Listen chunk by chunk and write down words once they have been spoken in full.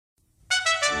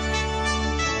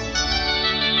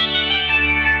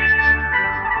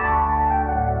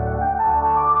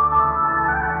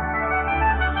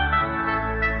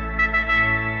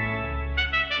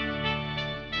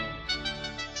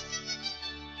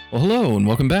Well, hello, and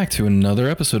welcome back to another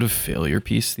episode of Failure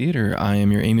Piece Theater. I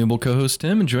am your amiable co-host,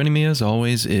 Tim, and joining me as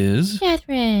always is...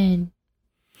 Catherine.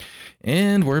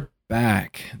 And we're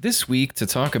back this week to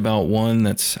talk about one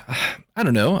that's, I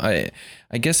don't know, I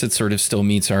guess it sort of still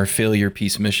meets our Failure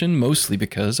Piece mission, mostly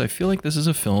because I feel like this is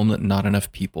a film that not enough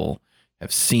people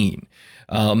have seen.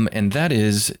 And that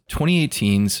is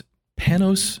 2018's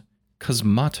Panos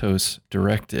Cosmatos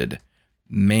directed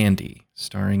Mandy,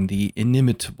 starring the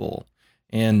inimitable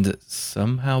and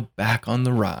somehow back on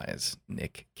the rise,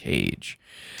 Nick Cage.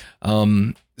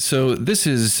 So this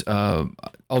is,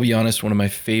 I'll be honest, one of my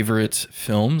favorite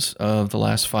films of the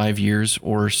last 5 years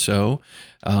or so.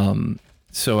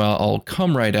 So I'll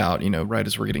come right out, right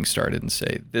as we're getting started and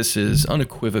say, this is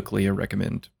unequivocally a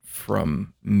recommend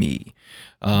from me.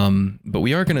 But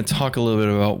we are going to talk a little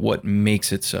bit about what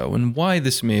makes it so and why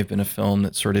this may have been a film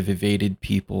that sort of evaded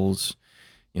people's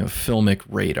filmic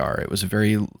radar. It was a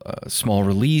very small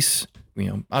release.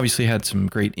 Obviously had some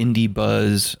great indie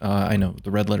buzz. I know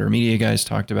the Red Letter Media guys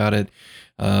talked about it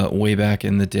way back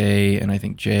in the day, and I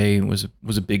think Jay was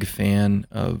a big fan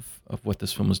of what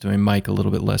this film was doing. Mike a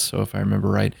little bit less so, if I remember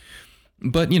right.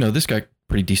 But this got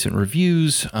pretty decent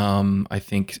reviews. I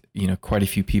think quite a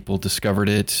few people discovered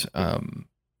it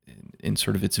in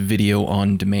sort of its video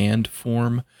on demand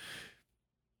form.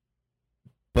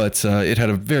 But it had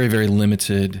a very, very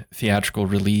limited theatrical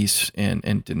release and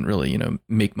didn't really,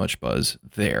 make much buzz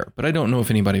there. But I don't know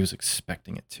if anybody was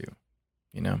expecting it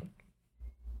to,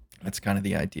 That's kind of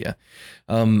the idea.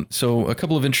 So a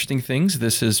couple of interesting things.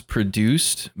 This is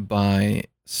produced by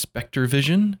Spectre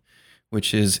Vision,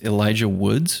 which is Elijah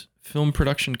Wood's film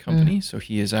production company. So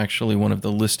he is actually one of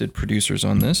the listed producers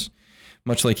on this,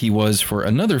 much like he was for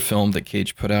another film that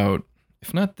Cage put out,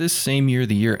 if not this same year,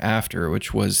 the year after,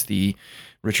 which was the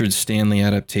Richard Stanley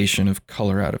adaptation of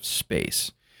Color Out of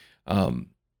Space.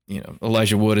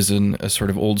 Elijah Wood is a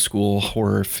sort of old school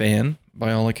horror fan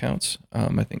by all accounts.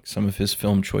 I think some of his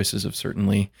film choices have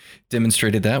certainly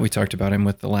demonstrated that. We talked about him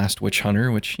with The Last Witch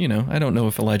Hunter, which, I don't know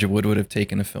if Elijah Wood would have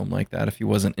taken a film like that if he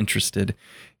wasn't interested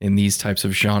in these types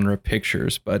of genre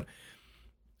pictures. But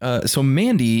so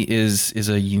Mandy is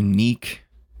a unique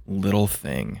little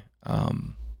thing.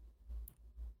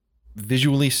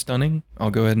 Visually stunning,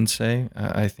 I'll go ahead and say.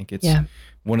 I think it's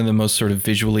one of the most sort of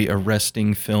visually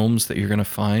arresting films that you're going to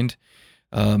find,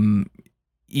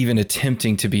 even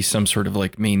attempting to be some sort of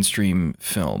like mainstream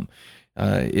film.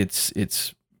 It's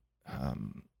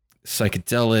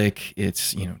psychedelic,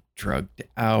 it's, drugged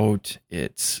out.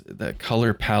 It's the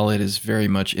color palette is very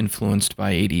much influenced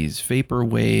by 80s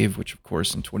vaporwave, which of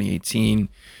course in 2018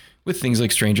 with things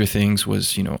like Stranger Things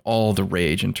was, all the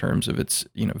rage in terms of its,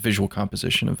 visual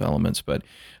composition of elements. But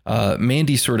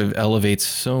Mandy sort of elevates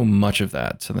so much of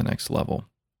that to the next level.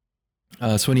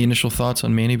 So any initial thoughts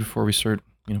on Mandy before we start,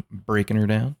 breaking her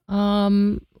down?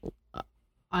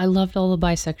 I loved all the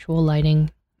bisexual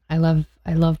lighting. I love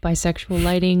bisexual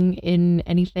lighting in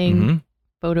anything,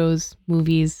 photos,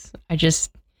 movies.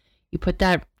 You put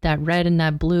that red and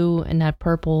that blue and that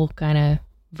purple kind of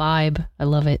vibe. I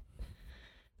love it.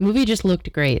 The movie just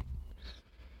looked great.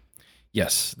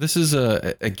 Yes, this is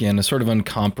again a sort of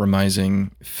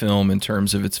uncompromising film in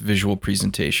terms of its visual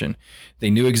presentation.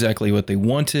 They knew exactly what they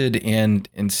wanted and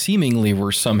seemingly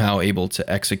were somehow able to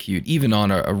execute even on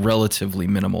a relatively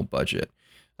minimal budget.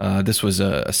 This was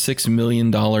a $6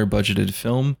 million budgeted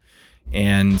film,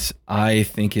 and I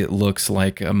think it looks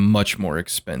like a much more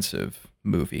expensive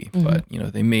movie, but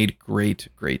they made great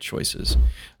choices.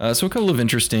 So a couple of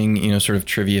interesting sort of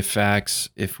trivia facts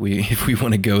if we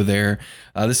want to go there.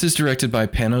 This is directed by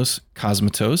Panos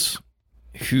Cosmatos,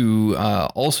 who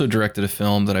also directed a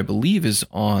film that I believe is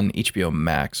on HBO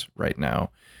Max right now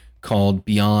called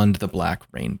Beyond the Black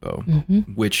Rainbow,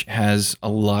 which has a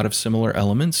lot of similar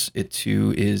elements. It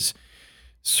too is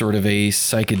sort of a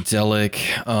psychedelic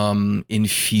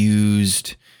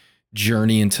infused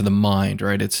journey into the mind,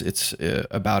 right? It's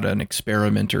about an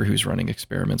experimenter who's running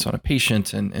experiments on a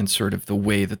patient and sort of the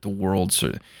way that the world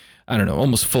sort of, I don't know,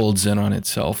 almost folds in on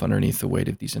itself underneath the weight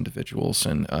of these individuals.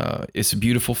 And it's a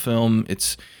beautiful film.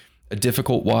 It's a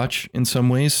difficult watch in some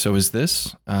ways. So is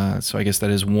this. So I guess that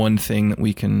is one thing that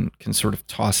we can sort of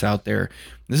toss out there.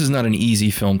 This is not an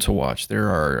easy film to watch. There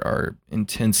are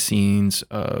intense scenes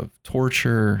of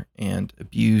torture and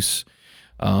abuse.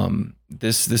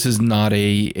 This is not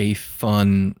a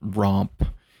fun romp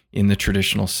in the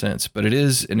traditional sense, but it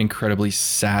is an incredibly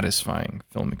satisfying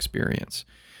film experience.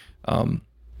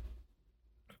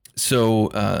 So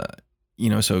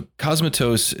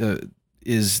Cosmatos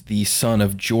is the son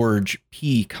of George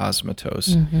P.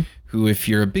 Cosmatos, who, if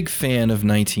you're a big fan of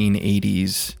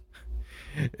 1980s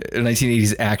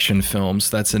 1980s action films.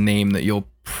 That's a name that you'll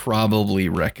probably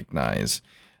recognize.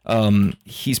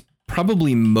 He's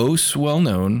probably most well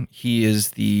known. He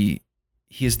is the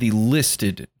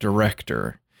listed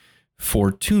director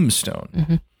for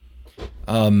Tombstone.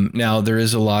 Now there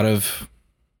is a lot of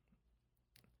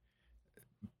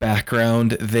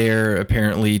background there.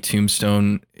 Apparently,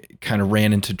 Tombstone kind of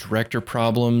ran into director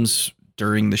problems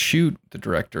during the shoot. The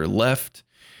director left.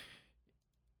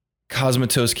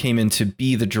 Cosmatos came in to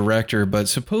be the director, but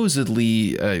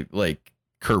supposedly, like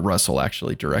Kurt Russell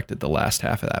actually directed the last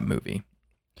half of that movie.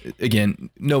 Again,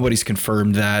 nobody's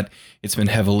confirmed that. It's been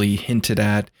heavily hinted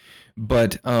at,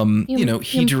 but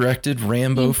he directed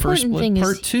Rambo: First Blood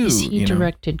Part 2. He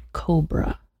directed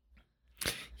Cobra.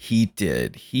 He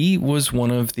did. He was one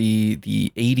of the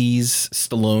 80s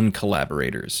Stallone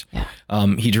collaborators. Yeah.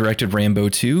 He directed Rambo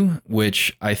 2,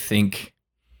 which I think,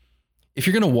 if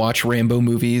you're going to watch Rambo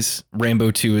movies, Rambo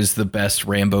 2 is the best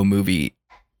Rambo movie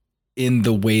in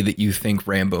the way that you think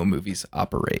Rambo movies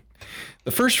operate.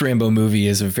 The first Rambo movie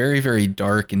is a very, very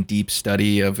dark and deep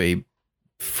study of a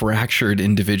fractured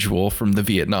individual from the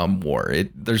Vietnam War.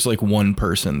 There's like one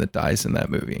person that dies in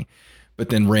that movie. But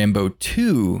then Rambo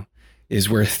 2 is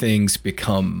where things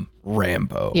become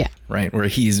Rambo, right? Where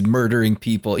he's murdering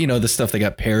people, the stuff that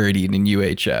got parodied in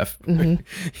UHF.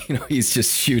 He's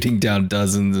just shooting down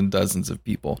dozens and dozens of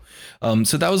people.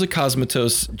 So that was a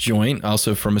Cosmatos joint,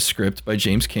 also from a script by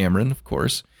James Cameron, of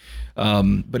course.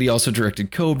 But he also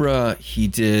directed Cobra. He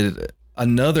did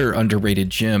another underrated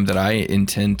gem that I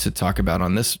intend to talk about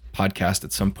on this podcast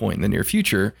at some point in the near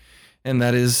future, and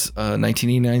that is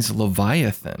 1989's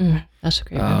Leviathan. That's a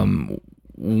great one.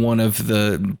 One of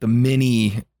the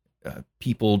many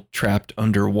people trapped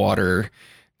underwater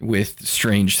with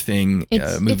strange thing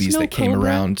movies that came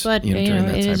around but, during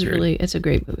that time period. It's a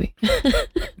great movie.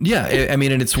 Yeah, I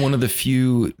mean, and it's one of the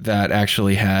few that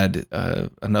actually had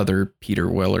another Peter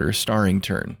Weller starring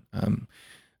turn.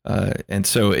 And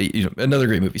so, another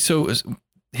great movie. So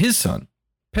his son,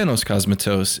 Panos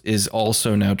Cosmatos, is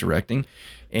also now directing.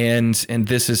 And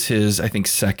this is his, I think,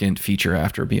 second feature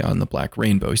after Beyond the Black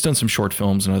Rainbow. He's done some short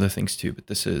films and other things too, but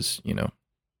this is,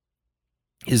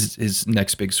 his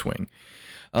next big swing.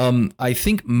 I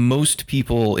think most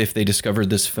people, if they discovered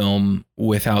this film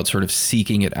without sort of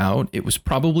seeking it out, it was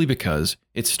probably because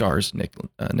it stars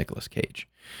Nicolas Cage.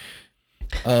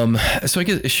 So I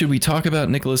guess, should we talk about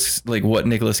what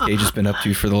Nicolas Cage has been up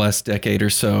to for the last decade or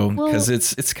so? Because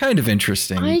it's kind of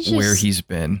interesting where he's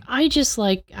been. I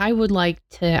would like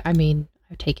to, I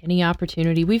take any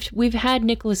opportunity. We've had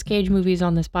Nicolas Cage movies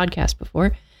on this podcast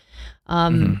before.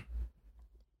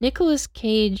 Nicolas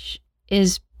Cage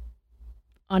is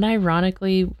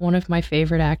unironically one of my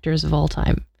favorite actors of all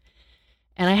time.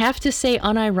 And I have to say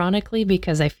unironically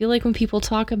because I feel like when people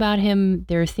talk about him,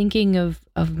 they're thinking of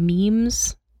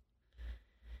memes.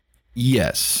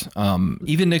 Yes.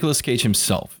 Even Nicolas Cage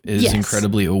himself is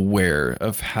incredibly aware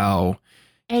of how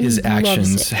his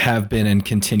actions have been and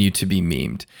continue to be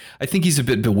memed. I think he's a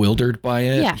bit bewildered by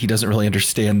it. Yeah. He doesn't really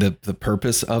understand the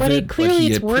purpose of it, but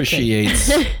he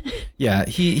appreciates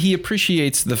he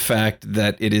appreciates the fact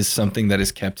that it is something that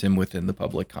has kept him within the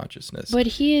public consciousness. But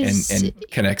he is and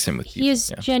connects him with people. He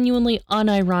is genuinely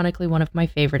unironically one of my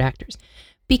favorite actors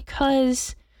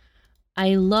because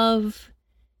I love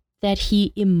that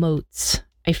he emotes.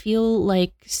 I feel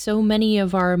like so many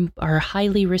of our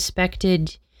highly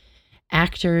respected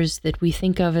actors that we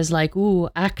think of as like,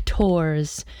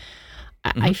 actors.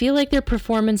 I feel like their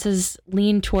performances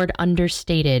lean toward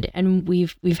understated, and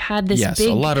we've had this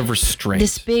a lot of restraint.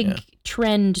 This big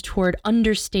trend toward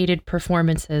understated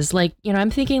performances. Like, I'm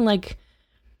thinking like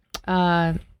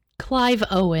Clive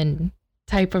Owen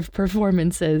type of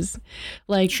performances,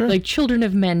 like Children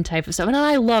of Men type of stuff. And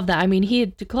I love that. I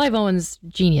mean, Clive Owen's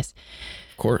genius.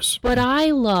 Of course. But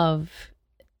I love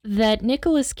that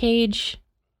Nicolas Cage,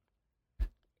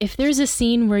 if there's a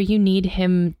scene where you need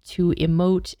him to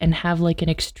emote and have like an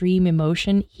extreme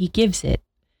emotion, he gives it.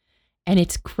 And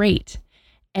it's great.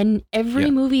 And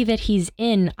every movie that he's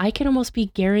in, I can almost be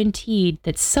guaranteed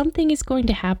that something is going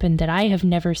to happen that I have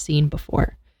never seen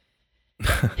before.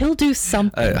 He'll do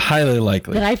something highly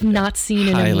likely that I've not seen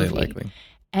in a movie. Highly likely.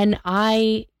 And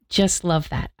I just love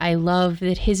that. I love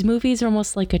that his movies are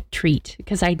almost like a treat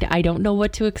because I don't know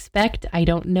what to expect. I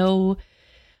don't know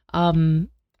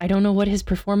what his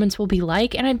performance will be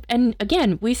like. And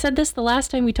again, we said this the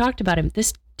last time we talked about him.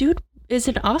 This dude is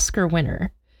an Oscar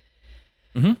winner.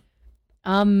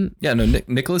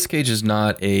 Nicolas Cage is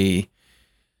not he's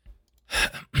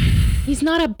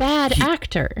not a bad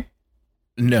actor.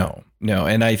 No.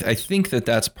 And I think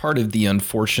that's part of the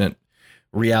unfortunate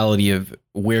reality of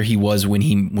where he was when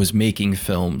he was making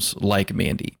films like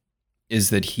Mandy, is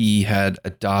that he had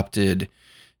adopted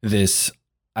this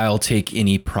I'll take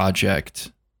any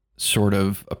project sort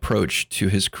of approach to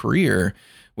his career,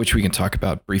 which we can talk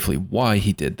about briefly why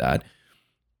he did that.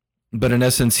 But in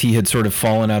essence, he had sort of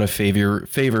fallen out of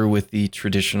favor with the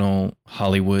traditional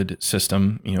Hollywood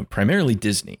system, primarily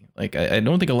Disney. Like, I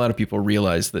don't think a lot of people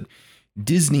realize that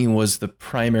Disney was the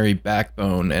primary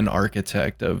backbone and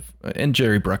architect of, and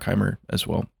Jerry Bruckheimer as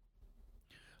well,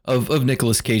 of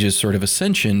Nicolas Cage's sort of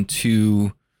ascension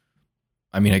to,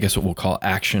 I guess what we'll call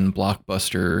action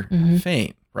blockbuster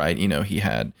fame, right? He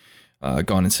had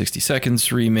Gone in 60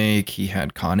 Seconds remake. He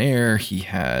had Con Air. He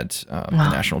had the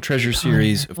National Treasure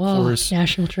series, of course.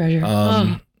 National Treasure.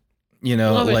 The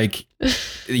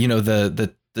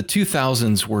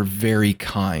 2000s were very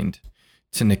kind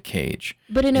to Nick Cage,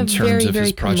 but in a terms very, of very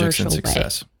his projects and commercial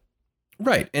success. way.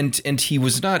 Right, and he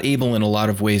was not able in a lot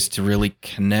of ways to really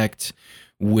connect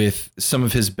with some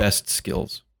of his best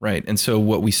skills. Right. And so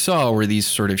what we saw were these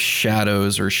sort of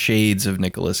shadows or shades of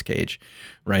Nicolas Cage,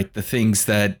 right? The things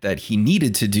that he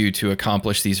needed to do to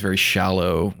accomplish these very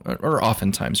shallow or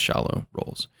oftentimes shallow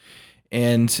roles.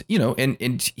 And,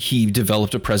 and he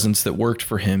developed a presence that worked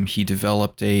for him. He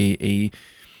developed a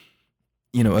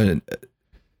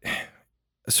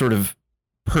sort of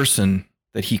person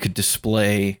that he could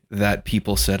display that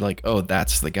people said like, oh,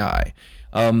 that's the guy.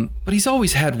 But he's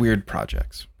always had weird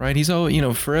projects, right? He's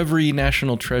always, for every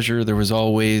National Treasure, there was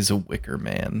always a Wicker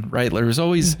Man, right? There was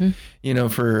always,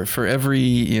 for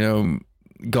every,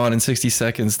 Gone in 60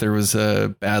 Seconds, there was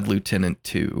a Bad Lieutenant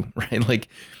 2, right? Like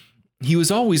he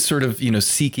was always sort of,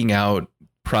 seeking out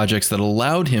projects that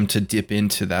allowed him to dip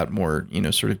into that more,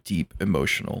 sort of deep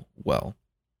emotional well.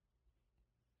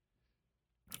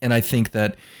 And I think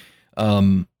that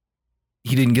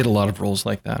he didn't get a lot of roles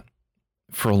like that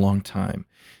for a long time.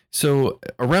 So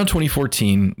around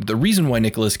 2014, the reason why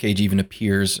Nicolas Cage even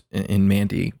appears in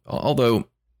Mandy, although,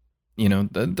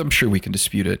 I'm sure we can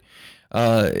dispute it.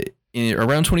 Around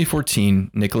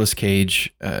 2014, Nicolas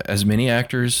Cage, as many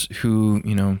actors who,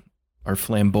 are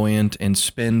flamboyant and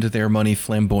spend their money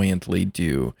flamboyantly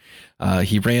do,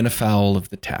 he ran afoul of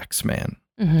the tax man.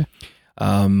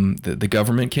 The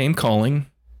government came calling.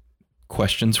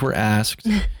 Questions were asked.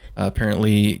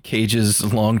 Apparently,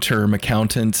 Cage's long-term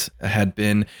accountant had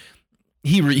been,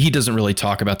 he doesn't really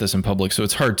talk about this in public, so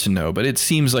it's hard to know, but it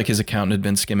seems like his accountant had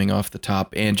been skimming off the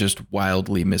top and just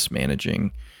wildly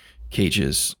mismanaging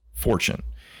Cage's fortune.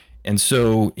 And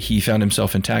so he found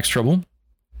himself in tax trouble.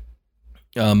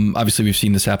 Obviously, we've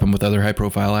seen this happen with other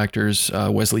high-profile actors.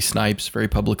 Wesley Snipes, very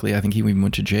publicly, I think he even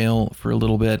went to jail for a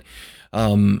little bit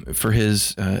for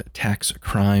his tax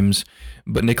crimes.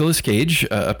 But Nicolas Cage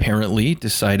apparently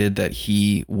decided that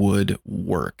he would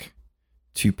work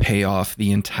to pay off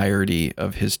the entirety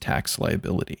of his tax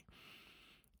liability.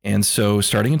 And so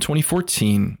starting in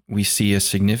 2014, we see a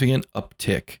significant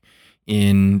uptick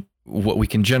in what we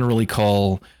can generally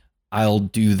call I'll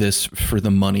do this for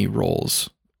the money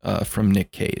roles from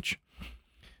Nick Cage.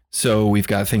 So we've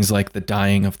got things like The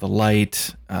Dying of the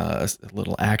Light, a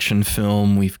little action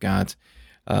film. We've got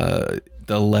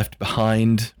the Left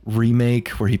Behind remake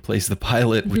where he plays the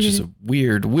pilot, which is a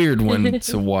weird one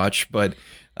to watch. But,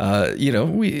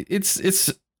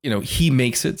 it's he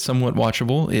makes it somewhat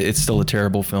watchable. It's still a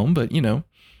terrible film, but,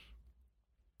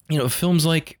 films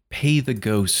like Pay the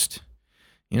Ghost.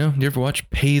 You ever watch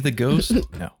Pay the Ghost?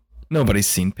 No, nobody's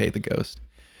seen Pay the Ghost.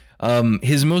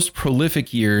 His most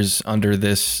prolific years under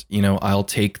this, I'll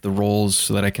take the roles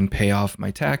so that I can pay off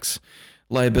my tax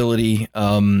liability,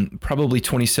 probably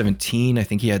 2017. I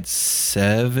think he had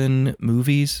 7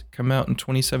 movies come out in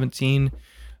 2017.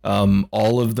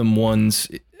 All of them ones,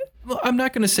 well, I'm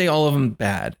not going to say all of them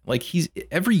bad. Like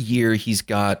every year he's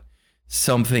got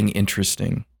something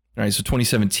interesting. All right. So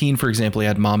 2017, for example, he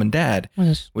had Mom and Dad,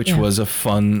 which was a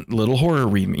fun little horror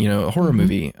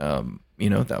movie.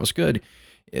 That was good.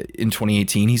 In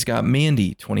 2018, he's got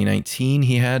Mandy. 2019,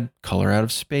 he had Color Out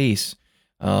of Space.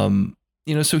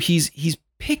 So he's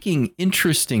picking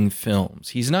interesting films.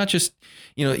 He's not just,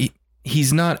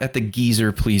 he's not at the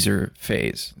geezer pleaser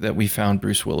phase that we found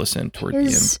Bruce Willis in toward the end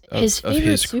of his career. His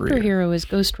favorite superhero is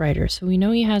Ghost Rider, so we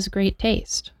know he has great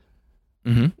taste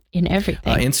in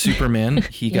everything. In Superman,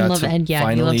 he got to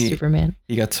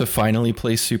finally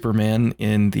play Superman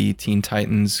in the Teen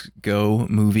Titans Go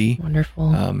movie.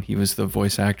 Wonderful. He was the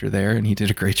voice actor there, and he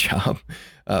did a great job.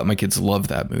 My kids love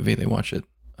that movie. They watch it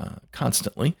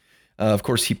constantly. Of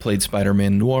course, he played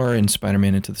Spider-Man Noir in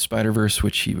Spider-Man Into the Spider-Verse,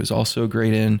 which he was also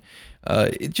great in.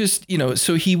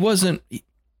 So he wasn't,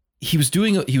 he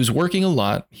was working a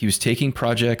lot. He was taking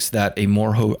projects that a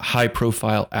more high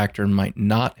profile actor might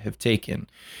not have taken.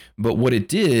 But what it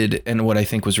did, and what I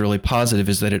think was really positive,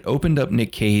 is that it opened up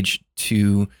Nick Cage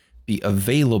to be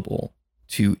available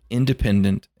to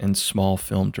independent and small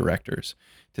film directors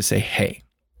to say, hey,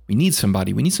 we need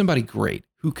somebody great.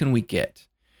 Who can we get?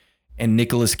 And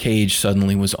Nicolas Cage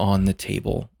suddenly was on the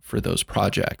table for those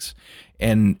projects.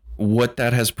 And what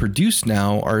that has produced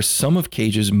now are some of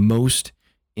Cage's most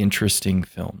interesting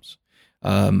films.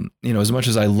 As much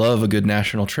as I love a good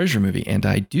National Treasure movie, and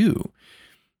I do,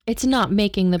 it's not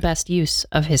making the best use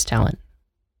of his talent.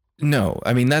 No,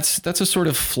 I mean, that's a sort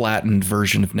of flattened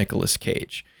version of Nicolas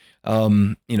Cage.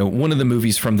 One of the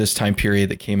movies from this time period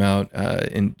that came out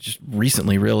in just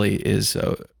recently really is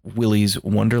Willy's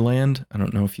Wonderland. I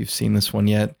don't know if you've seen this one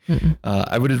yet.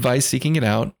 I would advise seeking it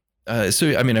out.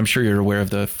 I'm sure you're aware of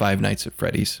the Five Nights at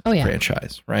Freddy's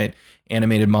franchise, right?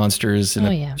 Animated monsters and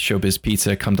Showbiz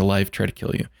Pizza come to life, try to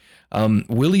kill you.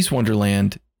 Willy's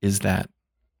Wonderland is that.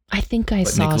 I think I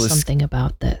saw something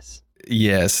about this.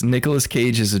 Yes, Nicolas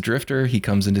Cage is a drifter. He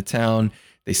comes into town.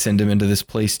 They send him into this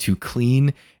place to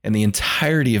clean. And the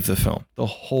entirety of the film, the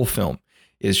whole film,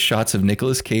 is shots of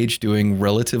Nicolas Cage doing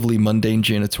relatively mundane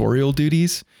janitorial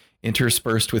duties,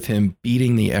 interspersed with him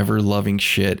beating the ever-loving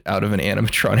shit out of an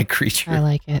animatronic creature. I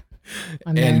like it.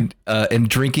 And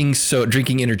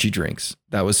drinking energy drinks.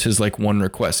 That was his one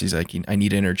request. He's like, I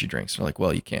need energy drinks. They're like,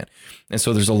 well, you can't. And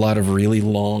so there's a lot of really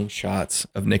long shots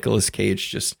of Nicolas Cage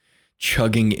just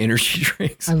chugging energy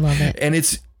drinks. I love it. And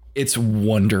it's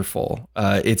wonderful.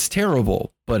 It's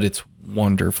terrible, but it's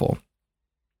wonderful.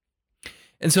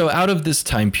 And so out of this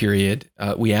time period,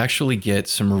 we actually get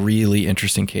some really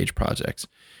interesting Cage projects.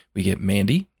 We get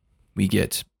Mandy. We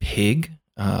get Pig,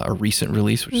 a recent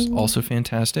release, which is also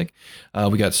fantastic.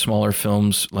 We got smaller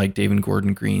films like David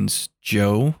Gordon Green's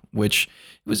Joe, which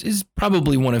is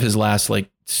probably one of his last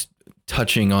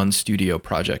touching on studio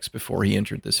projects before he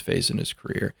entered this phase in his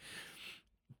career.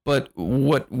 But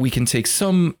what we can take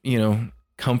some,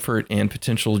 comfort and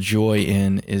potential joy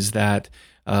in is that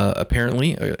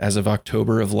apparently, as of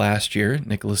October of last year,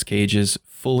 Nicolas Cage is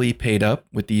fully paid up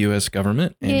with the U.S.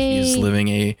 government, and he is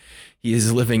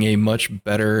living a much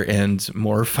better and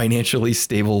more financially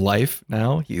stable life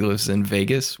now. He lives in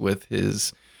Vegas with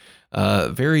his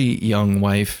very young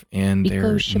wife and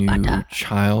their new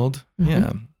child. Mm-hmm.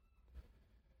 Yeah,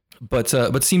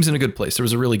 but seems in a good place. There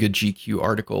was a really good GQ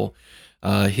article.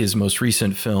 His most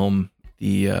recent film,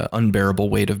 The Unbearable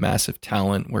Weight of Massive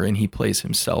Talent, wherein he plays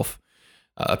himself,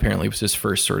 apparently was his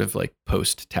first sort of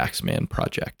post-Taxman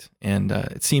project. And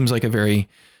it seems like a very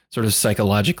sort of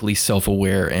psychologically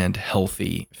self-aware and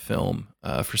healthy film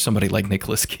for somebody like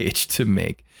Nicolas Cage to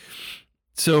make.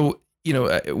 So,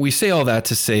 we say all that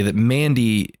to say that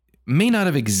Mandy may not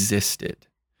have existed,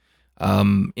 at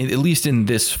least in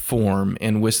this form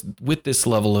and with this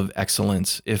level of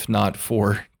excellence, if not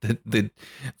for the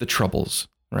troubles,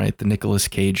 right? The Nicolas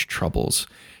Cage troubles.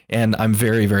 And I'm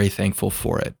very, very thankful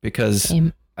for it because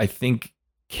I think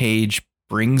Cage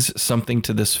brings something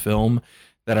to this film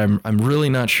that I'm really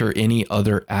not sure any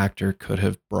other actor could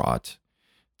have brought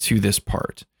to this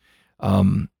part.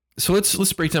 So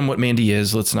let's break down what Mandy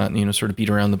is. Let's not, sort of beat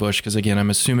around the bush, because again,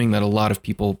 I'm assuming that a lot of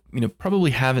people,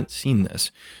 probably haven't seen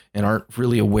this and aren't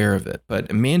really aware of it.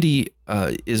 But Mandy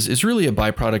is really a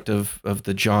byproduct of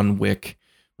the John Wick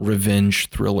revenge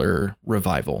thriller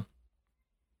revival,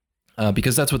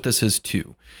 because that's what this is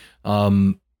too.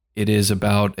 It is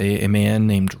about a man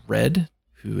named Red,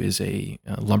 who is a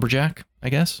lumberjack, I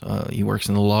guess. He works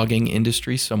in the logging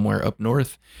industry somewhere up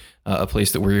north, a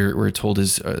place that we're told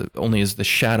is only is the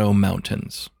Shadow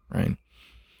Mountains, right?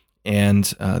 And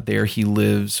there he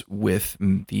lives with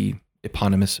the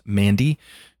eponymous Mandy,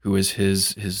 who is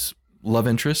his love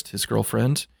interest, his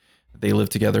girlfriend. They live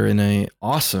together in a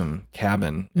awesome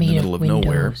cabin in the middle of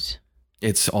nowhere.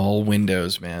 It's all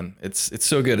windows, man. It's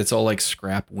so good. It's all like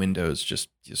scrap windows, just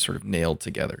sort of nailed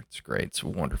together. It's great. It's a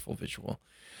wonderful visual.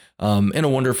 And a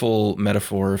wonderful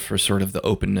metaphor for sort of the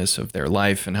openness of their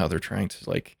life and how they're trying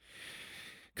to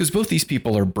because both these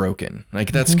people are broken.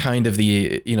 That's kind of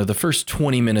the first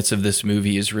 20 minutes of this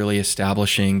movie is really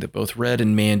establishing that both Red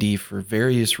and Mandy, for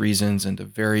various reasons and to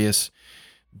various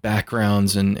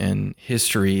backgrounds and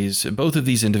histories, both of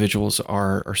these individuals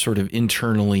are sort of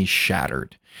internally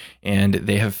shattered, and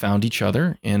they have found each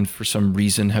other and for some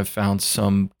reason have found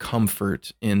some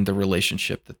comfort in the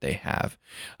relationship that they have.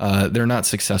 They're not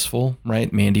successful,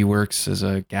 right? Mandy works as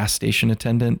a gas station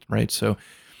attendant, right? So,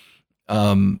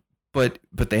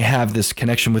 but they have this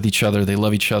connection with each other. They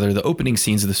love each other. The opening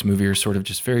scenes of this movie are sort of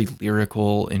just very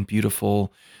lyrical and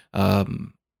beautiful.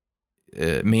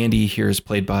 Mandy here is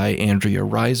played by Andrea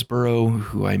Riseborough,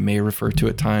 who I may refer to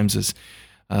at times as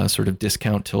sort of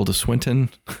discount Tilda Swinton,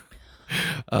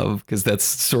 because that's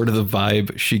sort of the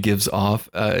vibe she gives off.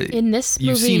 In this movie,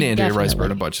 you've seen Andrea definitely. Riseborough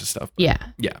in a bunch of stuff. Yeah.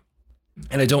 Yeah.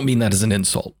 And I don't mean that as an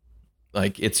insult.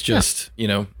 Like, it's just, you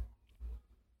know,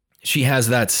 she has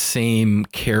that same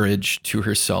carriage to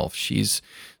herself. She's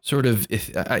sort of,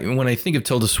 when I think of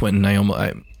Tilda Swinton,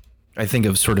 I think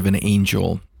of sort of an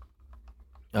angel.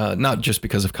 Not just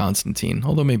because of Constantine,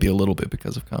 although maybe a little bit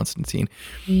because of Constantine,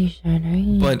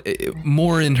 but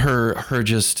more in her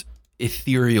just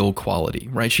ethereal quality,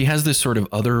 right? She has this sort of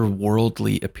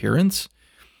otherworldly appearance,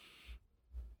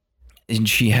 and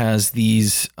she has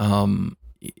these,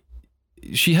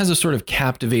 she has a sort of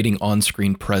captivating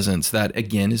on-screen presence that,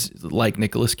 again, is, like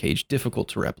Nicolas Cage, difficult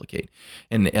to replicate.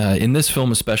 And in this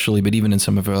film especially, but even in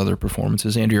some of her other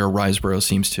performances, Andrea Riseborough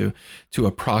seems to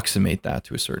approximate that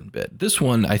to a certain bit. This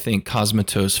one, I think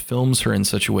Cosmatos films her in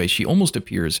such a way she almost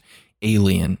appears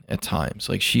alien at times.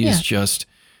 Like, she is just...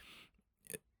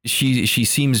 She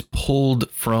seems pulled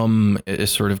from a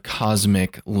sort of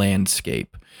cosmic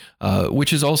landscape,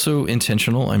 which is also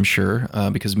intentional, I'm sure,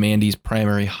 because Mandy's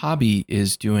primary hobby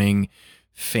is doing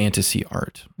fantasy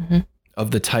art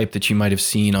of the type that you might have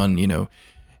seen on, you know,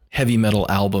 heavy metal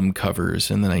album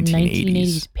covers in the 1980s.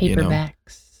 1980s paperbacks. You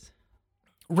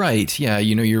know? Right. Yeah.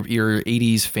 You know, your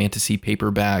 80s fantasy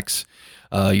paperbacks,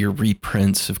 your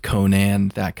reprints of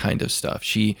Conan, that kind of stuff.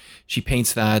 She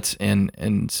paints that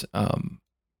and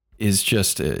is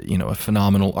just a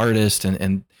phenomenal artist,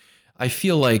 and I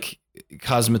feel like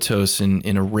Cosmatos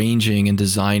in arranging and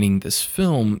designing this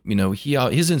film, you know,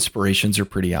 his inspirations are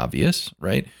pretty obvious,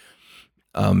 right?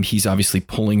 He's obviously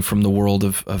pulling from the world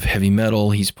of heavy metal,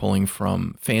 he's pulling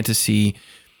from fantasy,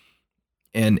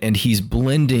 and he's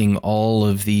blending all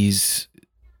of these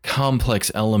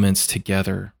complex elements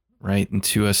together, right,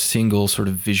 into a single sort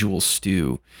of visual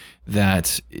stew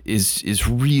that is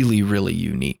really, really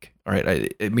unique. All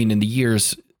right. I mean, in the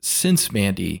years since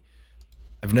Mandy,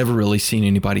 I've never really seen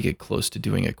anybody get close to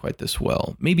doing it quite this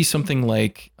well. Maybe something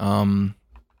like, there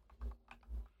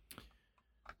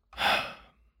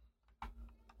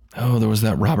was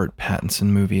that Robert Pattinson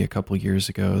movie a couple years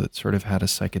ago that sort of had a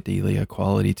psychedelia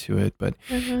quality to it. But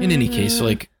in any case,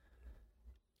 like,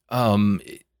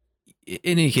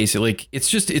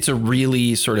 it's a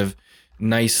really sort of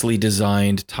nicely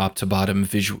designed top to bottom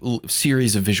visual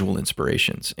series of visual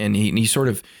inspirations, and he sort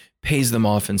of pays them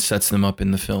off and sets them up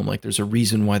in the film. Like, there's a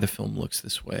reason why the film looks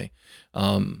this way.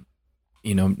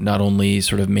 You know, not only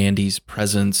sort of Mandy's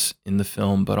presence in the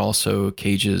film, but also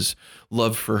Cage's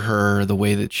love for her, the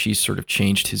way that she sort of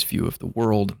changed his view of the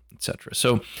world, etc.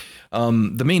 So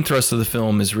the main thrust of the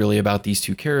film is really about these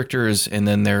two characters and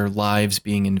then their lives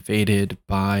being invaded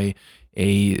by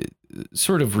a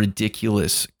sort of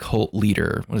ridiculous cult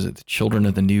leader. What is it? The Children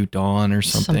of the New Dawn or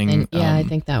something? Yeah, I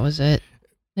think that was it.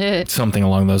 Something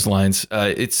along those lines.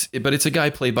 It's a guy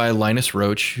played by Linus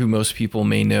Roach, who most people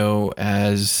may know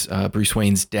as Bruce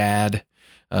Wayne's dad,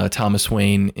 Thomas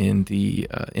Wayne in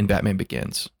Batman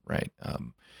Begins, right?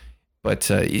 But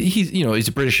he's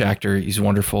a British actor. He's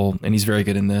wonderful, and he's very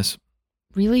good in this.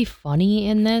 Really funny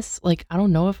in this. Like, I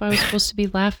don't know if I was supposed to be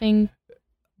laughing.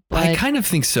 But I kind of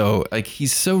think so. Like,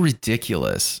 he's so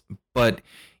ridiculous, but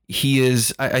he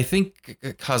is. I think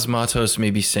Cosmatos may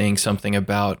be saying something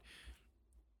about,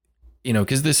 you know,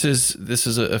 because this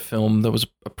is a film that was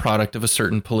a product of a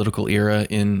certain political era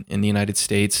in the United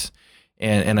States,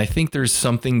 and I think there's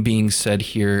something being said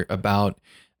here about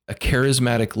a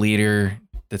charismatic leader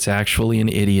that's actually an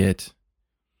idiot,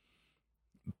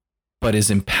 but is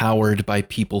empowered by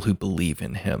people who believe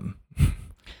in him.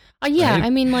 Yeah, right? I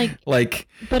mean, like,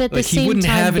 but at the same time, he wouldn't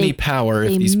have any power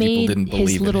if these people didn't believe in him.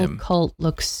 His little cult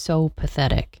looks so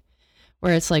pathetic,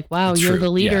 where it's like, wow, you're the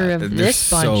leader of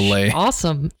this bunch. So lame.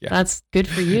 Awesome, that's good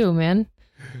for you, man.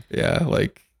 Yeah,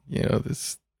 like, you know,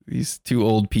 these two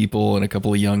old people and a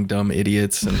couple of young dumb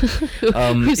idiots, and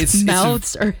whose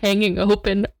mouths are hanging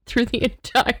open through the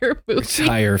entire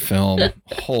movie,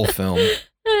 whole film.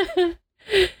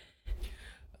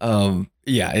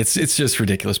 Yeah, it's just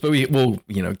ridiculous, but we'll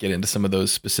get into some of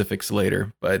those specifics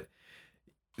later. But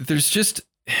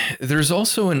there's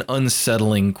also an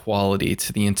unsettling quality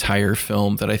to the entire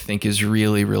film that I think is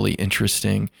really, really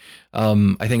interesting.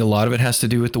 I think a lot of it has to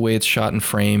do with the way it's shot and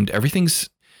framed. Everything's,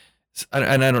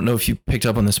 and I don't know if you picked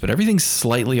up on this, but everything's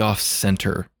slightly off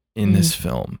center in this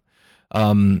film.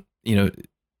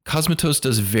 Cosmatos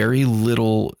does very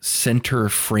little center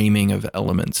framing of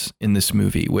elements in this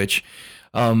movie, which,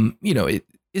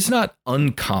 is not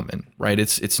uncommon, right?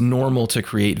 It's normal to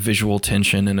create visual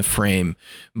tension in a frame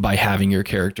by having your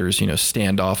characters,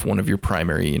 stand off one of your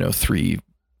primary, three,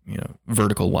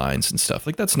 vertical lines and stuff.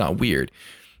 Like, that's not weird.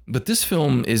 But this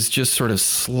film is just sort of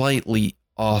slightly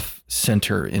off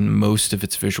center in most of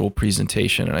its visual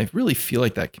presentation, and I really feel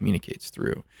like that communicates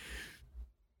through.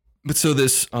 But so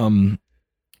this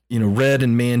Red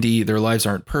and Mandy, their lives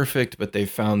aren't perfect, but they've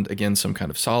found, again, some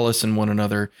kind of solace in one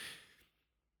another.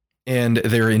 And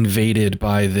they're invaded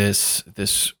by this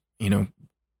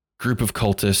group of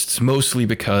cultists, mostly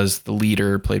because the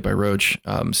leader, played by Roach,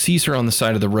 sees her on the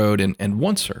side of the road and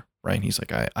wants her, right? He's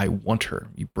like, I want her.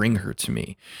 You bring her to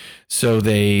me. So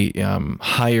they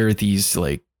hire these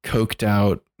like coked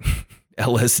out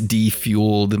LSD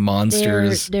fueled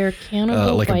monsters. They're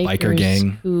cannibal like a biker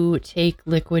gang who take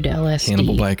liquid LSD.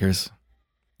 Cannibal bikers.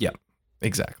 Yeah,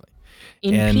 exactly.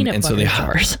 In peanut butter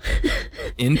jars.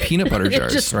 In peanut butter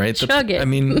jars, just right? Chug it. I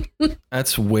mean,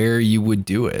 that's where you would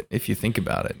do it if you think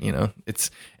about it. It's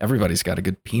everybody's got a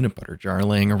good peanut butter jar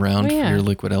laying around for your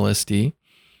liquid LSD.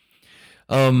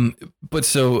 But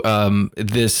so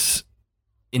this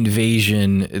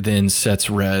invasion then sets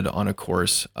Red on a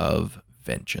course of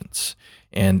vengeance,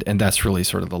 and that's really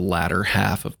sort of the latter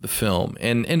half of the film.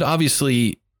 And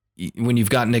obviously, when you've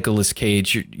got Nicolas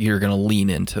Cage, you're going to lean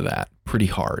into that pretty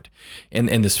hard. And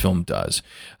this film does.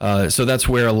 So that's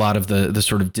where a lot of the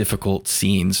sort of difficult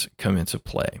scenes come into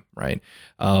play, right?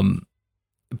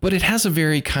 But it has a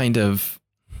very kind of,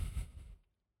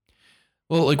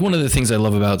 well, like one of the things I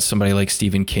love about somebody like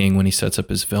Stephen King when he sets up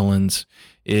his villains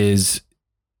is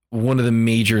one of the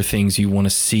major things you want to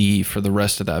see for the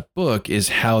rest of that book is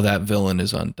how that villain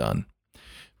is undone,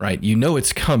 right?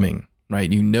 It's coming. Right.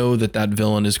 that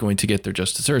villain is going to get their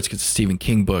just desserts because it's a Stephen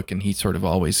King book and he sort of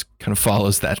always kind of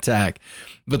follows that tack.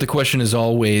 But the question is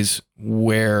always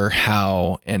where,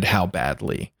 how, and how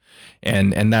badly.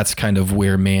 And that's kind of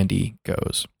where Mandy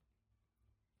goes.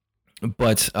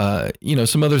 But,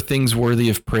 some other things worthy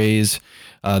of praise.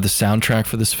 The soundtrack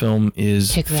for this film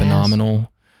is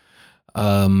phenomenal.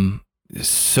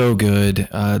 So good.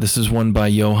 This is one by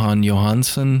Jóhann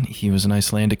Jóhannsson. He was an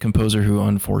Icelandic composer who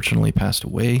unfortunately passed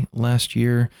away last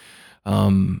year,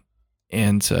 and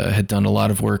had done a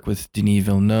lot of work with Denis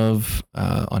Villeneuve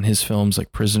on his films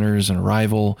like Prisoners and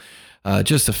Arrival.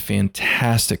 Just a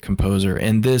fantastic composer.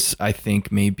 And this, I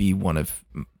think, may be one of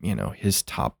his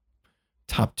top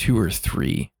 2 or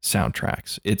 3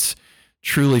 soundtracks. It's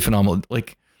truly phenomenal.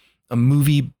 Like, a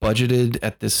movie budgeted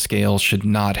at this scale should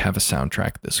not have a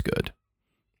soundtrack this good.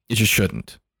 It just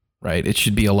shouldn't, right? It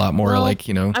should be a lot more I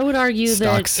would argue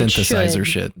stock synthesizer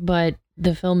shit. But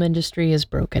the film industry is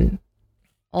broken.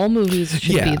 All movies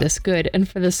should be this good and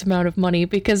for this amount of money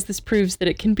because this proves that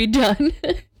it can be done.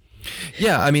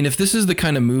 Yeah, I mean, if this is the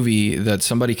kind of movie that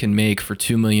somebody can make for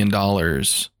 $2 million or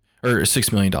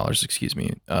 $6 million, excuse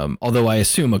me, although I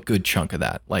assume a good chunk of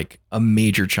that, like a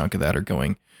major chunk of that are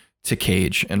going to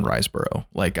Cage and Riseborough.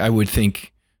 Like, I would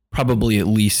think probably at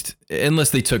least,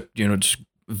 unless they took, just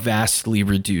vastly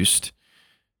reduced,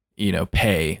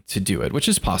 pay to do it, which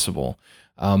is possible.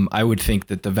 I would think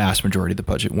that the vast majority of the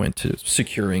budget went to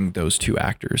securing those 2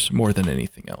 actors more than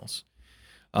anything else.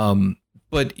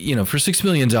 But, for $6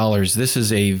 million, this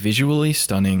is a visually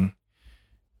stunning,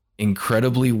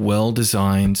 incredibly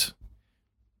well-designed,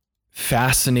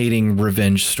 fascinating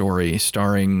revenge story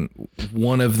starring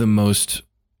one of the most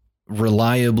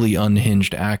reliably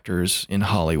unhinged actors in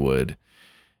Hollywood.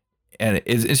 And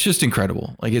it's just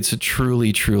incredible. Like, it's a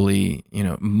truly, truly,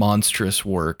 monstrous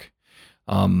work.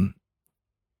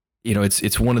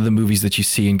 It's one of the movies that you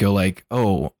see and go like,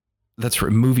 oh, that's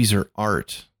right. Movies are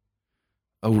art.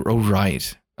 Oh,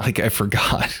 right. Like, I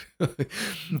forgot.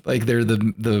 Like, they're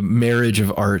the marriage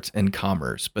of art and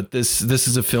commerce. But this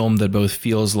is a film that both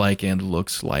feels like and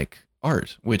looks like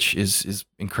art, which is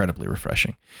incredibly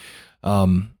refreshing.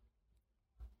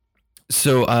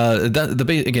 So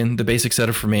the basic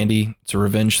setup for Mandy, it's a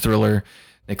revenge thriller.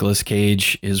 Nicolas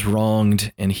Cage is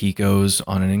wronged, and he goes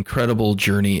on an incredible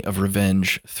journey of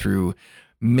revenge through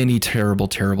many terrible,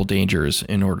 terrible dangers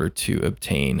in order to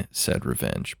obtain said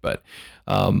revenge. But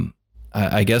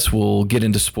I guess we'll get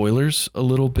into spoilers a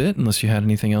little bit, unless you had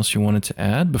anything else you wanted to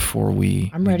add before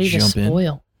we I'm ready jump to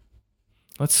spoil. In.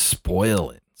 Let's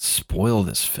spoil it. Spoil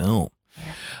this film.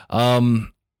 Yeah.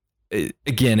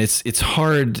 Again, it's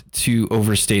hard to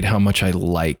overstate how much I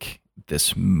like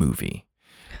this movie.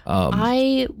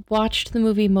 I watched the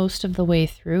movie most of the way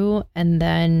through, and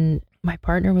then my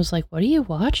partner was like, "What are you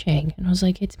watching?" And I was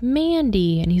like, "It's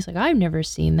Mandy." And he's like, "I've never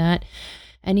seen that."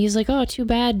 And he's like, "Oh, too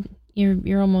bad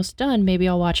you're almost done. Maybe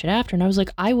I'll watch it after. And I was like,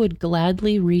 I would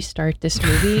gladly restart this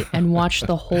movie and watch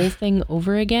the whole thing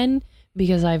over again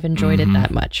because I've enjoyed it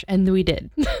that much. And we did.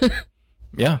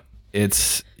 Yeah.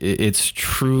 It's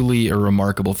truly a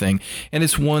remarkable thing. And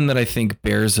it's one that I think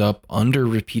bears up under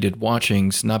repeated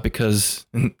watchings, not because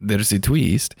there's a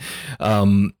twist,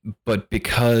 but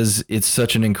because it's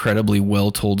such an incredibly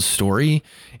well-told story.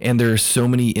 And there are so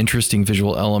many interesting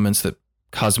visual elements that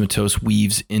Cosmatos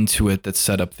weaves into it that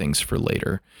set up things for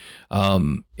later.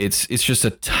 It's just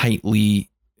a tightly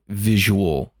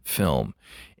visual film.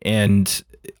 And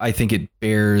I think it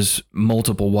bears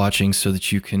multiple watchings so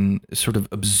that you can sort of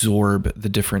absorb the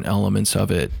different elements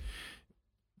of it,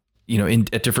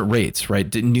 at different rates,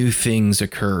 right? New things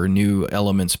occur, new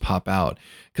elements pop out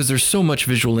because there's so much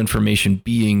visual information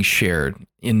being shared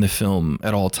in the film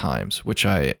at all times, which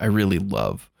I really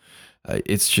love.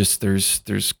 It's just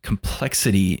there's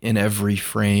complexity in every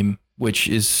frame, which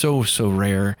is so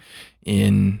rare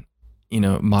in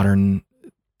modern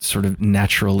sort of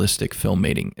naturalistic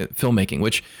filmmaking,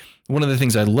 which one of the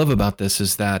things I love about this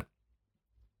is that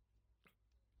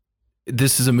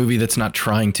this is a movie that's not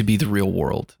trying to be the real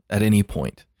world at any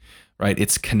point, right?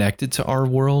 It's connected to our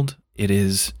world. It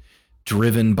is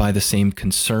driven by the same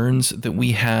concerns that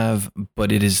we have,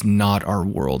 but it is not our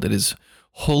world. It is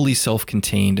wholly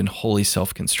self-contained and wholly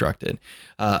self-constructed.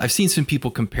 I've seen some people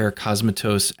compare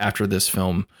Cosmatos after this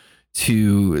film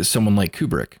to someone like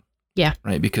Kubrick. Yeah.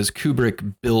 Right. Because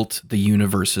Kubrick built the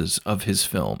universes of his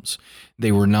films.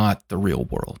 They were not the real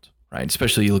world. Right.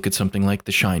 Especially you look at something like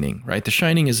The Shining. Right. The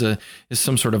Shining is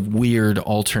some sort of weird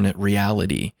alternate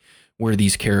reality where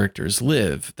these characters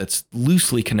live that's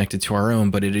loosely connected to our own,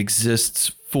 but it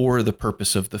exists for the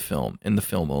purpose of the film and the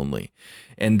film only.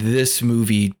 And this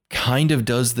movie kind of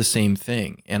does the same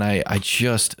thing. And I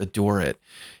just adore it.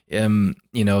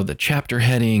 The chapter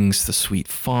headings, the sweet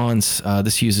fonts.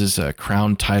 This uses a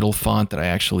Crown Title font that I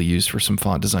actually used for some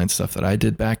font design stuff that I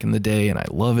did back in the day, and I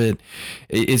love it.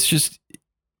 It's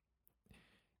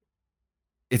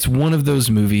one of those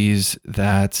movies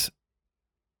that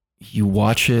you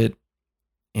watch it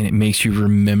and it makes you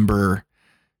remember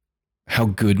how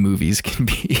good movies can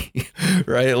be,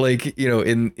 right? Like,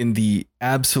 in the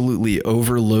absolutely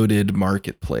overloaded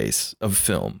marketplace of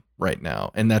film right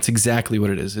now. And that's exactly what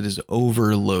it is. It is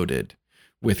overloaded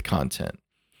with content.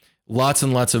 Lots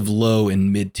and lots of low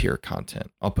and mid-tier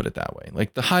content. I'll put it that way.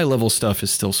 Like the high level stuff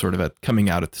is still sort of coming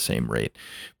out at the same rate.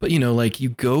 But like you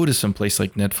go to some place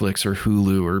like Netflix or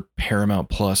Hulu or Paramount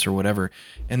Plus or whatever,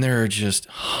 and there are just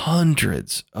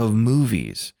hundreds of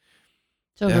movies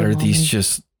that are these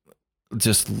just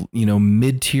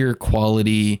mid-tier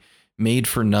quality, made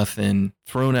for nothing,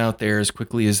 thrown out there as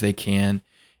quickly as they can.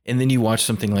 And then you watch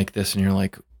something like this and you're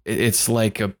like, it's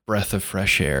like a breath of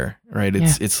fresh air, right?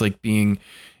 It's like being,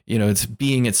 it's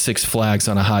being at Six Flags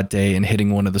on a hot day and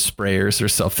hitting one of the sprayers or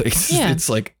something. It's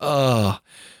like, oh,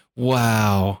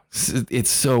 wow. It's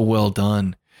so well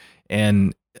done.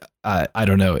 And I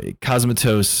don't know.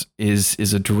 Cosmatos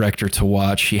is a director to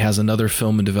watch. He has another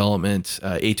film in development.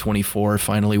 A24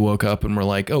 finally woke up and we're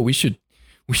like, oh, we should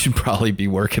probably be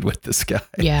working with this guy.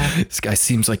 Yeah. This guy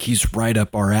seems like he's right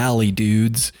up our alley,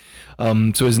 dudes.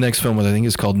 So his next film, I think,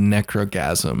 is called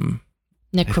Necrogasm.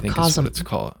 Necrocosm. It's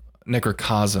called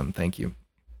Necrocosm. Thank you.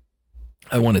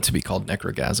 I want it to be called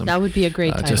Necrogasm. That would be a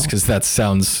great title. Just because that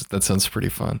sounds pretty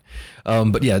fun.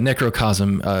 But yeah,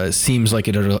 Necrocosm seems like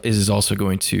it is also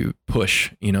going to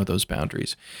push, those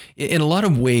boundaries. In a lot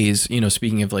of ways,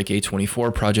 speaking of like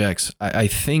A24 projects, I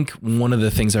think one of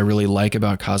the things I really like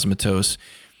about Cosmatos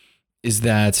is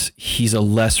that he's a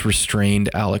less restrained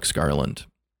Alex Garland.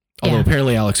 Although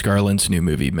apparently Alex Garland's new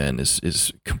movie, Men,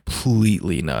 is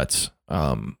completely nuts.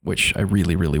 Which I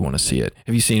really, really want to see it.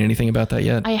 Have you seen anything about that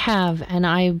yet? I have, and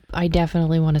I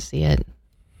definitely want to see it.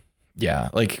 Yeah,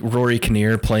 like Rory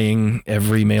Kinnear playing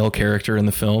every male character in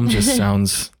the film just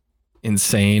sounds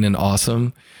insane and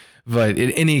awesome. But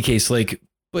in any case,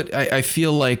 I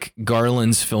feel like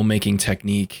Garland's filmmaking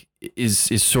technique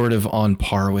is sort of on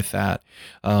par with that.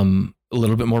 A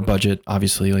little bit more budget,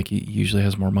 obviously, like he usually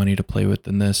has more money to play with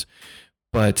than this,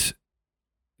 but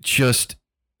just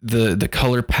the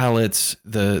color palettes,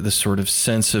 the sort of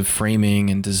sense of framing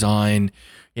and design,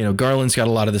 Garland's got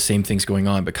a lot of the same things going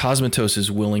on, but Cosmatos is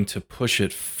willing to push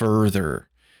it further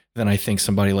than I think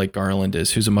somebody like Garland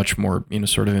is, who's a much more,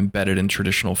 sort of embedded in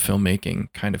traditional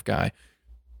filmmaking kind of guy.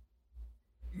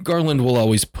 Garland will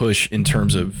always push in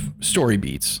terms of story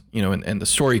beats, and the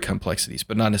story complexities,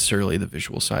 but not necessarily the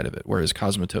visual side of it. Whereas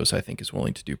Cosmatos, I think, is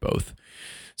willing to do both.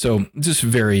 So just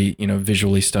very,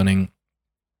 visually stunning.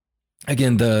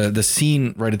 again, the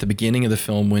scene right at the beginning of the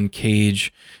film when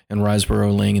Cage and Riseborough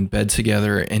are laying in bed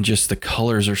together, and just the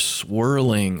colors are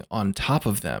swirling on top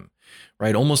of them,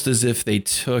 right? Almost as if they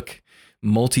took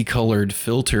multicolored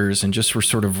filters and just were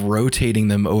sort of rotating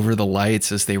them over the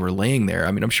lights as they were laying there.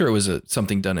 I mean, I'm sure it was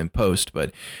something done in post,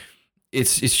 but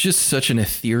it's just such an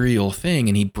ethereal thing,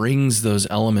 and he brings those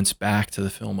elements back to the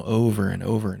film over and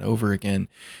over and over again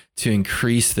to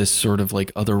increase this sort of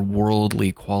like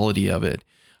otherworldly quality of it.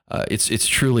 It's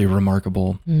truly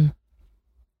remarkable. Mm.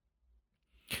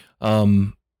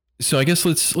 So I guess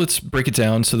let's break it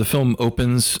down. So the film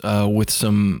opens with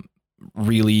some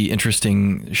really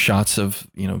interesting shots of,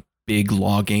 you know, big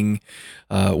logging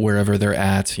wherever they're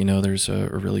at. You know, there's a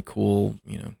really cool,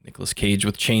 you know, Nicolas Cage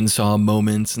with chainsaw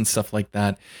moments and stuff like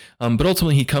that. But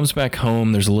ultimately he comes back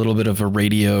home. There's a little bit of a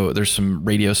radio. There's some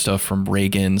radio stuff from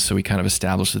Reagan. So we kind of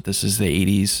established that this is the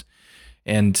 80s.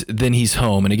 And then he's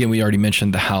home. And again, we already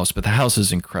mentioned the house, but the house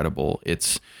is incredible.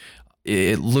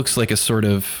 It looks like a sort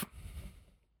of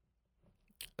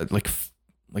like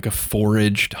a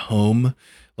foraged home.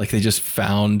 Like they just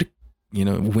found, you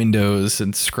know, windows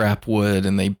and scrap wood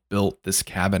and they built this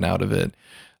cabin out of it.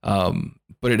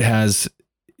 But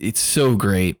it's so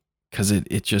great because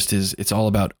it just is, it's all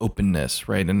about openness,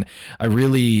 right? And I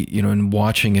really, you know, in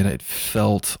watching it, it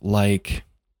felt like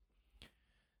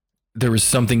there was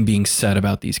something being said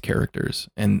about these characters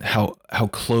and how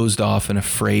closed off and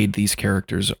afraid these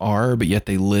characters are, but yet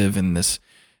they live in this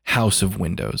house of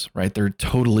windows, right? They're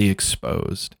totally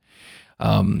exposed.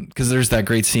 Because there's that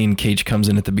great scene, Cage comes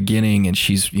in at the beginning and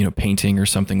she's, you know, painting or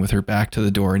something with her back to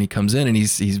the door, and he comes in and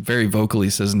he's very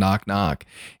vocally says knock knock,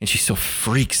 and she still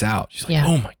freaks out. She's like,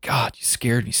 oh my God, you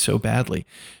scared me so badly.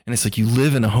 And it's like, you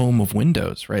live in a home of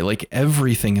windows, right? Like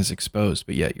everything is exposed,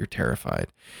 but yet you're terrified.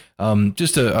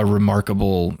 Just a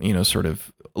remarkable, you know, sort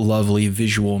of lovely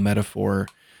visual metaphor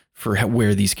for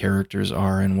where these characters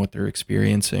are and what they're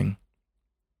experiencing.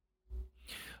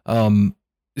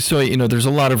 So, you know, there's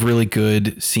a lot of really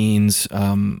good scenes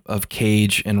of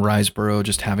Cage and Riseborough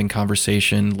just having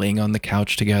conversation, laying on the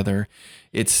couch together.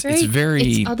 It's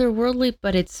otherworldly,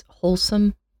 but it's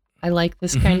wholesome. I like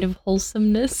this kind of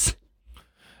wholesomeness.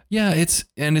 Yeah, it's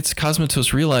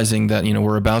Cosmatos realizing that, you know,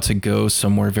 we're about to go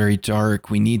somewhere very dark.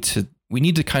 We need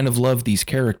to kind of love these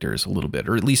characters a little bit,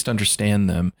 or at least understand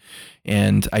them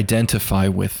and identify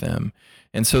with them.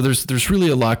 And so there's really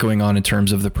a lot going on in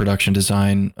terms of the production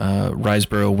design.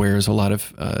 Riseborough wears a lot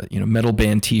of metal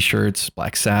band T-shirts,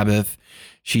 Black Sabbath.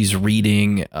 She's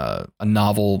reading a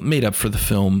novel made up for the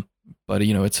film, but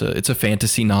you know it's a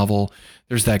fantasy novel.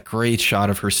 There's that great shot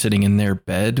of her sitting in their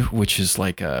bed, which is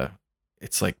like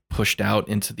it's like pushed out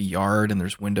into the yard, and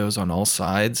there's windows on all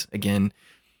sides. Again,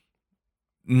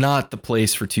 not the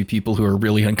place for two people who are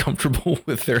really uncomfortable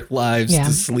with their lives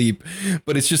to sleep,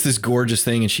 but it's just this gorgeous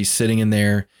thing. And she's sitting in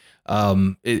there.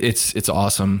 It's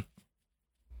awesome.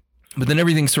 But then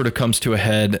everything sort of comes to a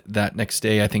head that next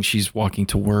day. I think she's walking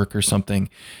to work or something,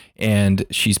 and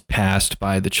she's passed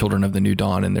by the Children of the New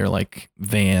Dawn in their like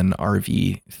van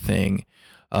RV thing.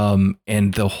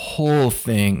 And the whole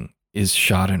thing is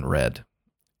shot in red,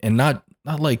 and not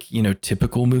like, you know,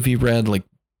 typical movie red, like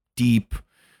deep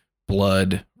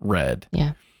blood red.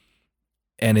 Yeah.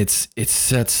 And it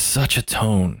sets such a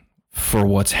tone for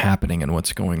what's happening and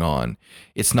what's going on.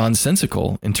 It's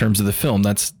nonsensical in terms of the film.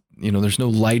 That's, you know, there's no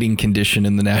lighting condition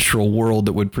in the natural world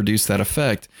that would produce that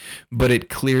effect, but it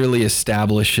clearly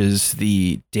establishes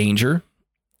the danger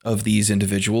of these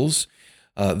individuals,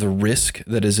 the risk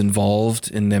that is involved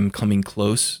in them coming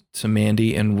close to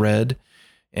Mandy and Red.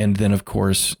 And then of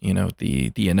course, you know,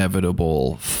 the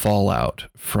inevitable fallout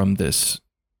from this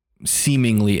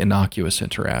seemingly innocuous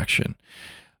interaction.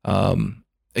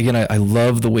 Again, I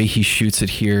love the way he shoots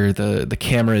it here. The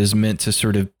camera is meant to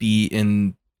sort of be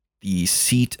in the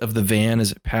seat of the van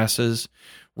as it passes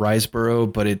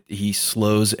Riseborough, but he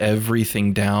slows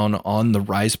everything down on the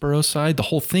Riseborough side. The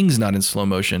whole thing's not in slow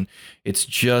motion. It's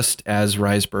just as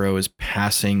Riseborough is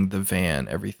passing the van,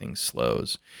 everything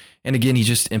slows. And again, he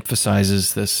just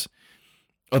emphasizes this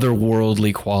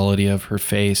otherworldly quality of her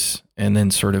face, and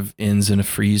then sort of ends in a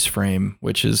freeze frame,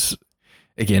 which is,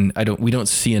 again, we don't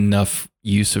see enough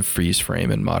use of freeze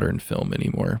frame in modern film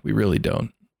anymore. We really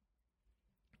don't.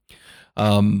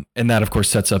 And that, of course,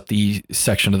 sets up the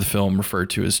section of the film referred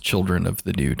to as Children of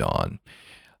the New Dawn.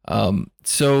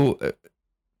 So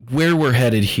where we're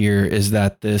headed here is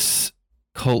that this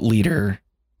cult leader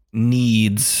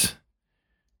needs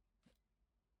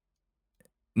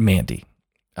Mandy.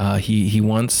 He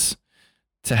wants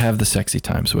to have the sexy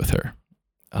times with her.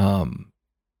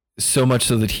 So much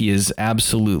so that he is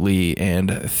absolutely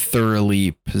and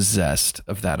thoroughly possessed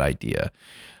of that idea.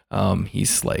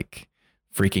 He's like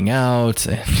freaking out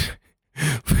and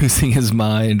losing his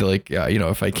mind. Like,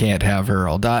 if I can't have her,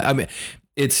 I'll die. I mean,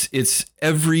 it's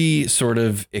every sort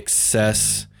of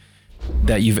excess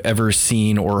that you've ever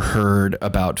seen or heard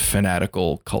about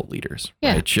fanatical cult leaders.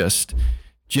 Yeah. Right? Just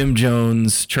Jim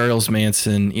Jones, Charles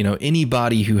Manson,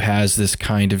 anybody who has this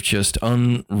kind of just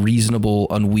unreasonable,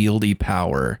 unwieldy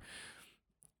power,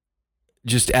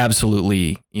 just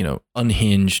absolutely,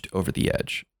 unhinged over the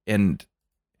edge. And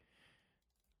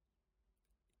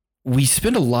we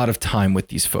spend a lot of time with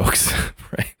these folks,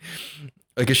 right?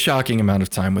 Like a shocking amount of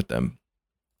time with them.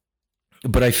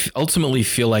 But I ultimately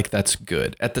feel like that's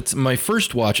good. At my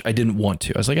first watch, I didn't want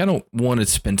to. I was like, I don't want to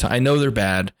spend time. I know they're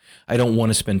bad. I don't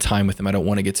want to spend time with them. I don't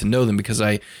want to get to know them, because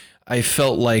I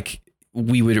felt like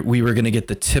we were going to get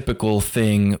the typical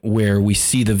thing where we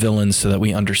see the villains so that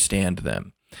we understand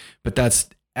them. But that's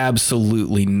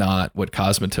absolutely not what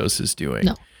Cosmatos is doing.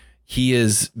 No. He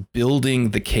is building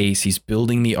the case. He's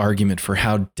building the argument for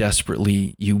how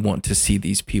desperately you want to see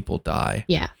these people die.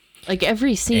 Yeah. Like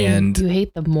every scene, you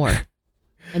hate them more.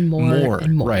 And more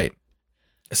and more. Right.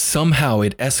 Somehow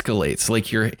it escalates, like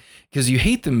because you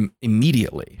hate them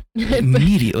immediately.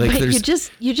 Like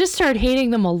you just start hating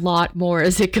them a lot more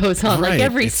as it goes on. Right. Like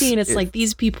every scene, it's like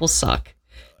these people suck.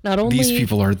 Not only these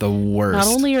people are the worst.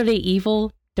 Not only are they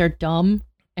evil, they're dumb,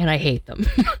 and I hate them.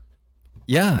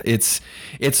 Yeah, it's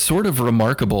sort of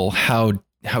remarkable how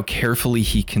carefully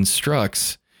he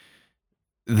constructs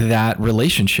that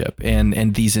relationship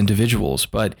and these individuals,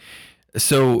 but.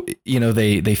 So,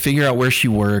 they figure out where she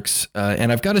works.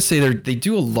 And I've got to say they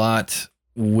do a lot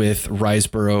with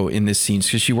Riseborough in this scene,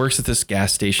 because she works at this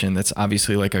gas station that's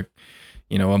obviously like a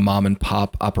mom and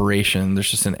pop operation. There's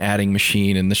just an adding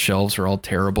machine and the shelves are all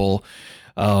terrible.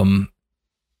 And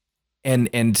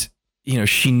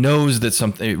she knows that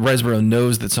Riseborough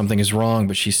knows that something is wrong,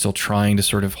 but she's still trying to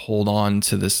sort of hold on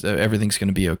to this. Everything's going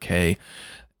to be okay.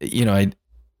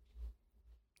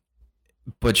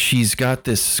 But she's got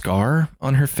this scar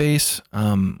on her face,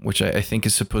 which I think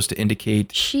is supposed to indicate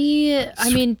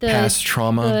the past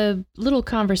trauma. The little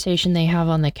conversation they have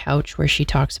on the couch where she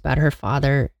talks about her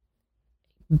father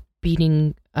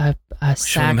beating a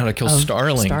sack how to kill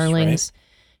starlings right?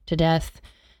 to death.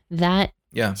 That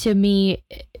to me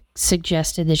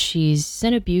suggested that she's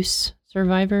an abuse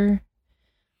survivor,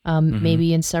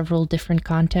 maybe in several different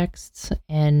contexts,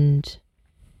 and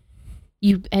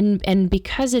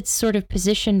because it's sort of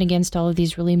positioned against all of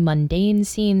these really mundane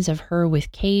scenes of her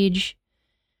with Cage,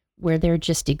 where they're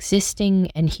just existing,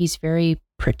 and he's very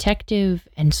protective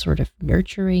and sort of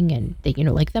nurturing, and they,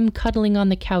 like them cuddling on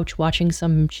the couch watching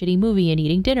some shitty movie and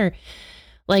eating dinner,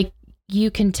 like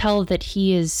you can tell that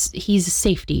he's a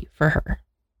safety for her,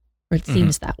 or it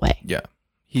seems that way. Yeah,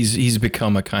 he's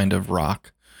become a kind of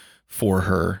rock for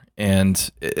her, and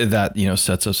that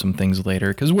sets up some things later,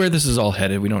 because where this is all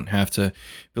headed, we don't have to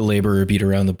belabor or beat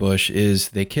around the bush, is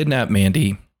they kidnap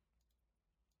Mandy.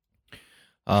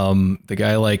 The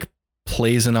guy like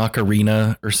plays an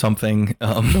ocarina or something,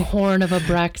 the horn of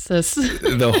Abraxas.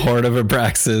 The horn of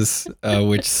Abraxas,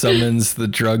 which summons the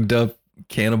drugged up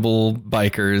cannibal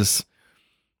bikers,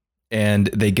 and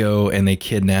they go and they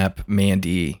kidnap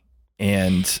Mandy,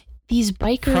 and these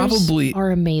bikers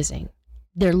are amazing.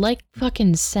 They're like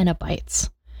fucking Cenobites.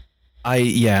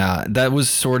 That was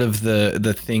sort of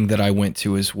the thing that I went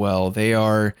to as well. They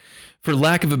are, for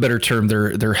lack of a better term,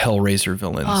 they're Hellraiser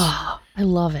villains. Oh, I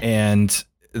love it. And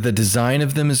the design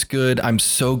of them is good. I'm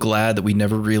so glad that we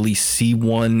never really see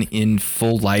one in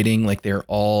full lighting. Like they're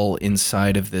all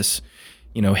inside of this,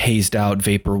 hazed out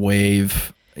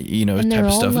vaporwave, type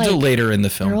of stuff. Until later in the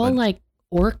film. They're all like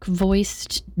orc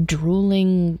voiced,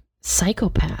 drooling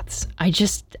psychopaths.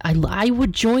 I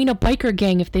would join a biker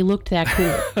gang if they looked that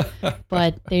cool,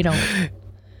 but they don't.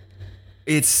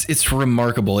 It's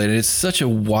remarkable. It is such a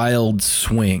wild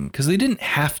swing, because they didn't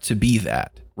have to be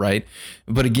that, right?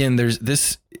 But again, there's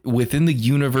this within the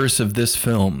universe of this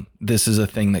film. This is a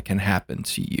thing that can happen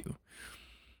to you,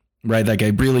 right? Like I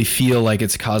really feel like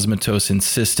it's Cosmatos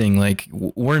insisting, like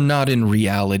we're not in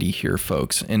reality here,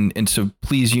 folks, and so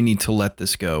please, you need to let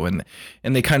this go, and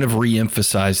they kind of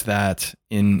re-emphasize that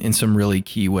in some really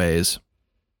key ways.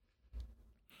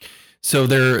 So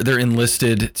they're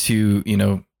enlisted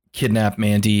to kidnap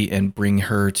Mandy and bring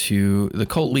her to the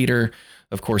cult leader.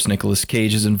 Of course, Nicolas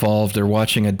Cage is involved. They're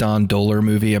watching a Don Dohler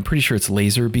movie. I'm pretty sure it's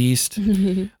Laser Beast.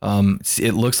 It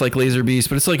looks like Laser Beast,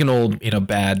 but it's like an old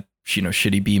bad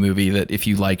shitty B movie that if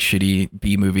you like shitty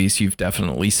B movies, you've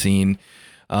definitely seen.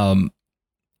 And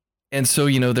so,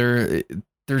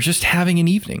 they're just having an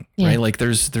evening, right? Like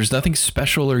there's nothing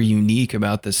special or unique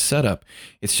about this setup.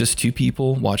 It's just two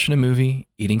people watching a movie,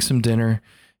 eating some dinner,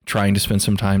 trying to spend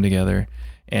some time together,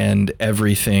 and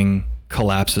everything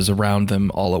collapses around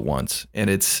them all at once. And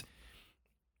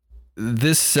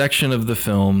this section of the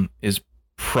film is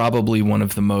probably one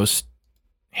of the most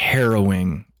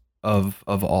harrowing of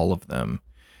all of them.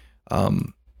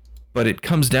 But it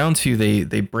comes down to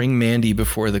they bring Mandy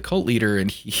before the cult leader, and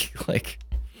he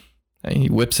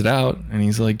whips it out and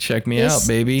he's like, check me out,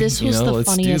 baby. This was the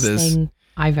funniest thing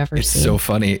I've ever seen. It's so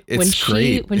funny. It's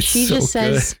great. When she just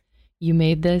says, you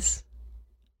made this?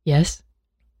 Yes.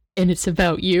 And it's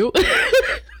about you.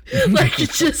 Like,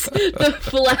 it's just the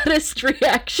flattest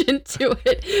reaction to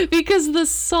it. Because the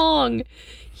song,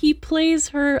 he plays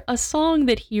her a song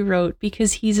that he wrote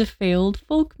because he's a failed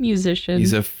folk musician.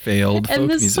 He's a failed folk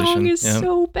musician. And the song is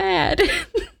so bad.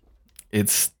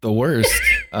 It's the worst.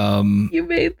 You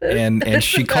made this. And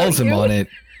she calls him on it,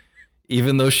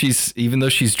 even though she's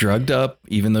drugged up,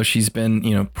 even though she's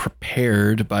been,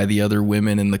 prepared by the other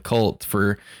women in the cult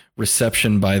for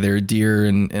reception by their dear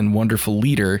and wonderful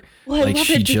leader. Well, I love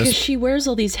it because she wears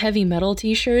all these heavy metal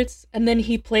t-shirts, and then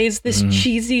he plays this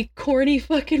cheesy, corny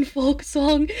fucking folk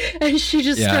song, and she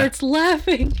just starts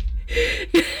laughing.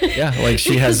 Yeah, like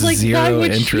she has zero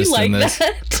interest in this.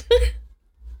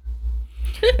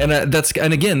 And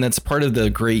that's part of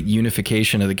the great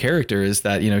unification of the character, is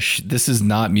that, this is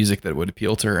not music that would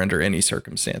appeal to her under any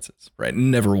circumstances, right?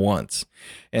 Never once.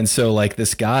 And so like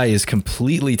this guy is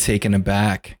completely taken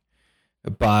aback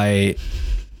by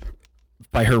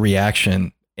her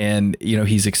reaction, and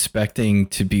he's expecting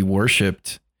to be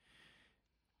worshipped,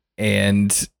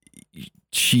 and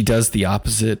she does the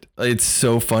opposite. It's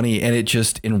so funny, and it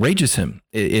just enrages him.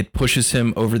 It pushes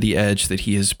him over the edge that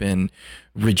he has been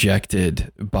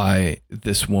rejected by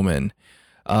this woman.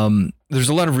 There's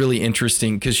a lot of really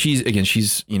interesting, because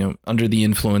she's under the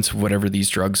influence of whatever these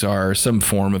drugs are, some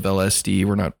form of LSD.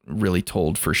 We're not really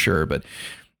told for sure, but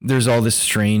there's all this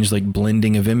strange like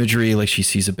blending of imagery, like she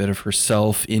sees a bit of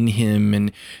herself in him,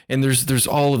 and there's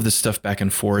all of this stuff back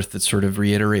and forth that sort of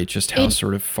reiterate just how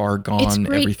sort of far gone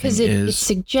everything is. It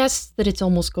suggests that it's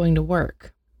almost going to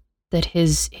work, that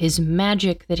his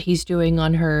magic that he's doing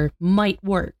on her might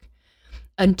work,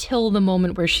 until the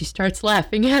moment where she starts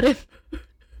laughing at him.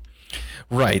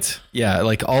 Right. Yeah.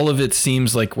 Like all of it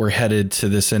seems like we're headed to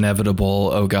this inevitable,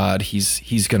 oh God,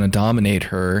 he's going to dominate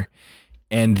her.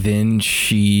 And then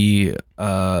she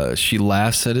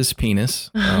laughs at his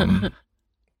penis.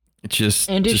 It's just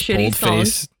and his shitty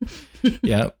face.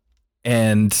 Yeah.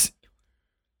 And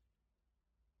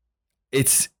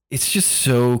it's just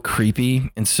so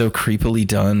creepy and so creepily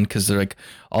done, because they're like,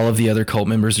 all of the other cult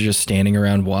members are just standing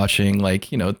around watching, like,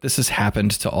 this has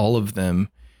happened to all of them.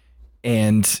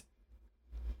 And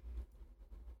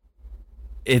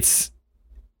it's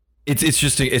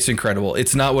incredible.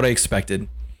 It's not what I expected.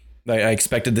 I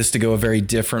expected this to go a very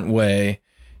different way,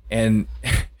 and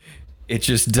it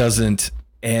just doesn't.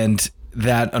 And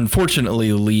that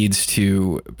unfortunately leads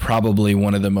to probably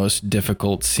one of the most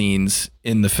difficult scenes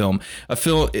in the film. A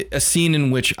scene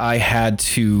in which I had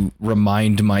to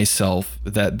remind myself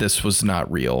that this was not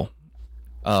real.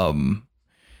 And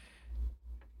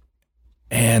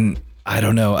I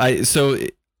don't know. So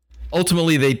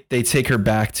ultimately they take her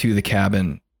back to the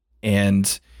cabin,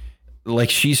 and like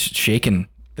she's shaken.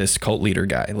 This cult leader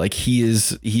guy, like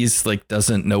he's like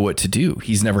doesn't know what to do.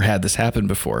 He's never had this happen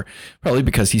before, probably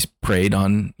because he's preyed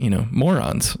on,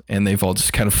 morons, and they've all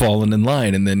just kind of fallen in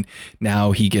line. And then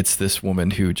now he gets this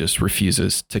woman who just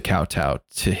refuses to kowtow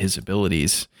to his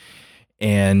abilities.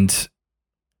 And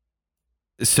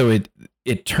so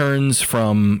it turns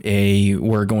from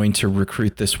we're going to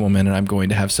recruit this woman and I'm going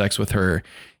to have sex with her,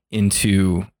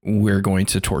 into we're going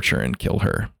to torture and kill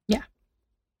her. Yeah.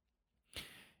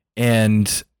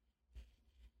 And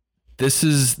this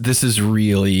is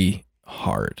really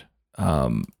hard.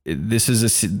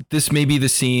 This may be the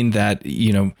scene that,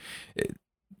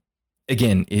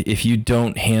 again, if you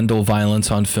don't handle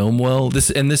violence on film well, this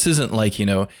isn't like,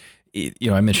 I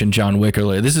mentioned John Wick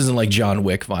earlier. This isn't like John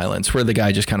Wick violence where the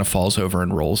guy just kind of falls over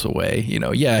and rolls away.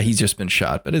 Yeah, he's just been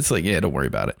shot, but it's like, yeah, don't worry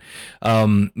about it.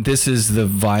 This is the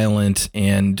violent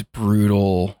and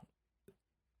brutal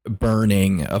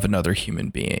burning of another human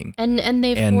being, and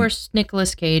they forced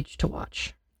Nicolas Cage to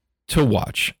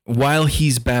watch while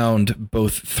he's bound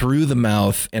both through the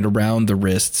mouth and around the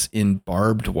wrists in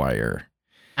barbed wire.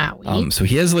 Owie. So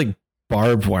he has like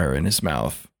barbed wire in his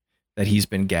mouth that he's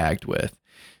been gagged with.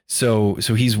 So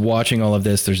he's watching all of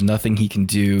this. There's nothing he can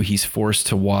do. He's forced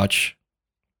to watch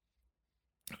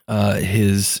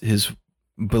his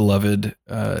beloved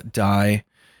die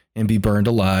and be burned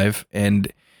alive.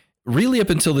 And really, up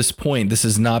until this point, this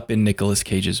has not been Nicolas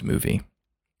Cage's movie,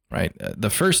 right? The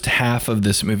first half of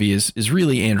this movie is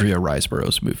really Andrea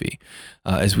Riseborough's movie,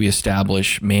 as we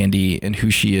establish Mandy and who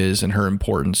she is and her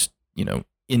importance, you know,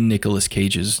 in Nicolas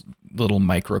Cage's little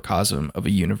microcosm of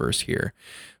a universe here.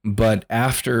 But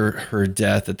after her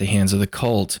death at the hands of the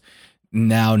cult,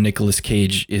 now Nicolas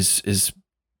Cage is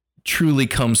truly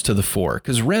comes to the fore,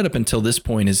 because Red up until this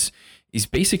point he's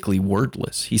basically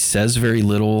wordless. He says very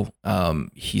little.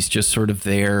 He's just sort of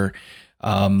there.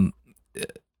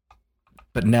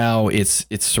 But now it's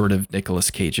sort of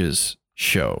Nicolas Cage's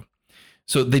show.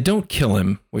 So they don't kill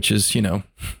him, which is, you know,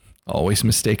 always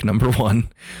mistake number one.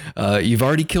 You've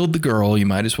already killed the girl. You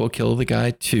might as well kill the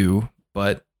guy too.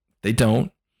 But they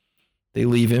don't. They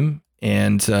leave him,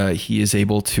 and he is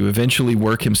able to eventually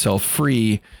work himself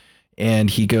free, and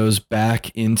he goes back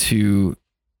into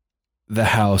the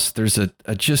house. There's a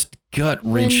just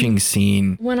gut-wrenching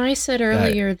scene. When I said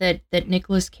earlier that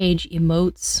Nicolas Cage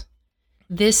emotes,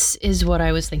 this is what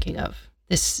I was thinking of.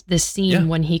 This scene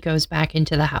when he goes back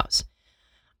into the house.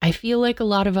 I feel like a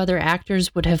lot of other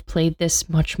actors would have played this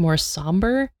much more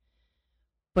somber,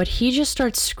 but he just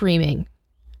starts screaming.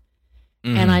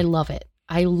 And I love it.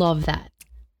 I love that.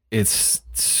 It's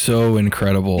so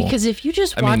incredible. Because if you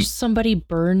just watch somebody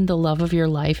burn the love of your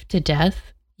life to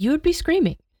death, you would be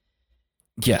screaming.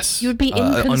 Yes. You would be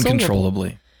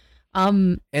uncontrollably.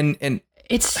 And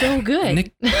it's so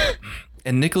good.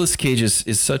 And Nicolas Cage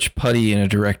is such putty in a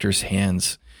director's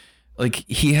hands. Like,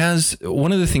 he has,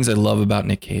 one of the things I love about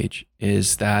Nick Cage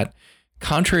is that,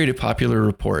 contrary to popular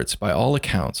reports, by all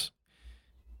accounts,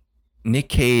 Nick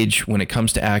Cage, when it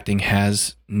comes to acting,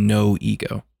 has no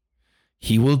ego.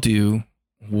 He will do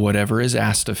whatever is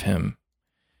asked of him,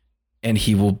 and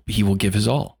he will give his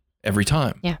all every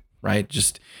time. Yeah. Right.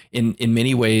 Just in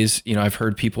many ways, you know, I've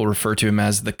heard people refer to him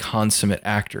as the consummate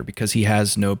actor because he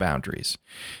has no boundaries.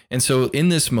 And so in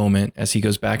this moment, as he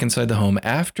goes back inside the home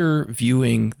after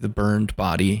viewing the burned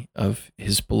body of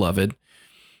his beloved,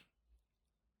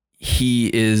 he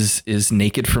is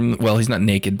naked from, well, he's not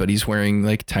naked, but he's wearing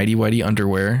like tidy whitey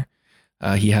underwear.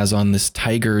 He has on this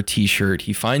tiger t-shirt.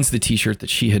 He finds the t-shirt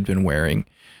that she had been wearing.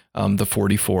 The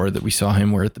 44 that we saw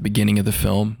him wear at the beginning of the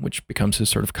film, which becomes his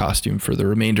sort of costume for the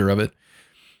remainder of it.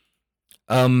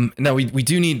 Now we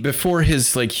do need, before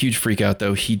his like huge freak out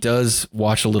though, he does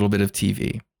watch a little bit of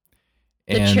TV.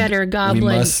 The Cheddar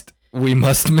Goblin. We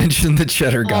must mention the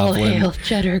Cheddar Goblin. All hail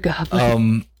Cheddar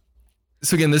Goblin.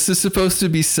 So again, this is supposed to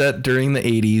be set during the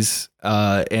 80s.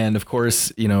 And of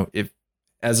course, you know, if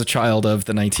as a child of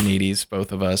the 1980s,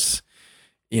 both of us,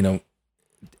 you know,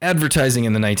 advertising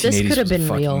in the 1980s this could have was been a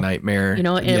fucking real. nightmare. You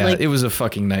know, it was a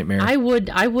fucking nightmare. I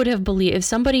would have believed if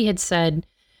somebody had said,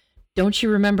 "Don't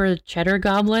you remember Cheddar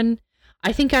Goblin?"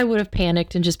 I think I would have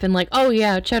panicked and just been like, "Oh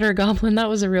yeah, Cheddar Goblin, that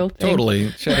was a real thing."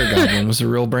 Totally, Cheddar Goblin was a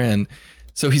real brand.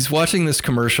 So he's watching this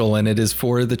commercial, and it is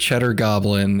for the Cheddar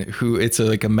Goblin, who it's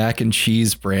like a mac and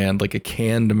cheese brand, like a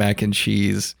canned mac and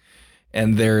cheese.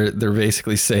 And they're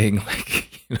basically saying,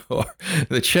 like, you know,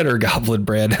 the Cheddar Goblin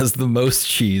brand has the most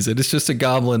cheese. And it's just a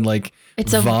goblin like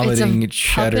vomiting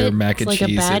cheddar puppet. mac and cheese.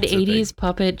 It's like a bad 80s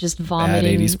puppet just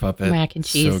vomiting 80s puppet. Mac and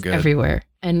cheese so everywhere.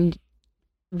 And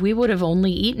we would have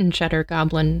only eaten Cheddar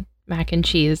Goblin mac and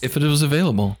cheese if it was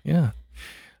available. Yeah.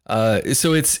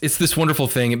 So it's this wonderful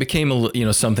thing. It became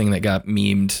something that got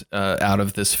memed out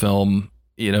of this film,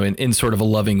 you know, in sort of a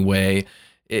loving way.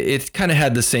 It kind of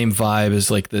had the same vibe as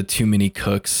like the Too Many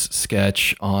Cooks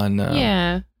sketch on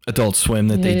Adult Swim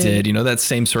that they did, you know, that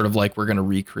same sort of like, we're going to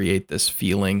recreate this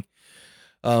feeling.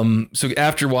 So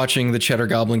after watching the Cheddar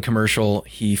Goblin commercial,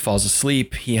 he falls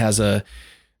asleep. He has an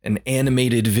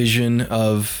animated vision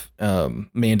of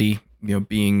Mandy, you know,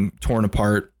 being torn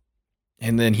apart.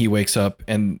 And then he wakes up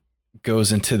and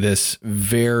goes into this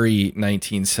very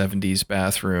 1970s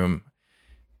bathroom.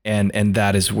 And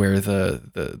that is where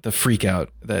the freak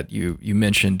out that you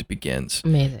mentioned begins.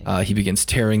 Amazing. He begins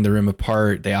tearing the room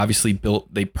apart. They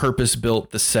purpose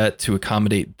built the set to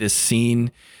accommodate this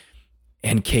scene.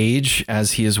 And Cage,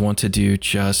 as he is wont to do,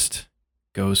 just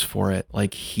goes for it.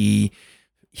 Like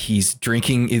he's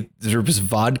drinking it. There was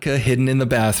vodka hidden in the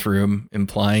bathroom,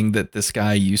 implying that this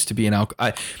guy used to be an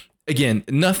alcoholic. Again,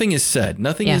 nothing is said.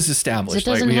 Nothing is established.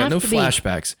 Like, we got no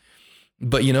flashbacks.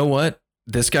 But you know what?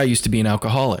 This guy used to be an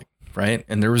alcoholic, right?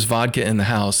 And there was vodka in the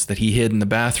house that he hid in the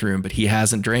bathroom, but he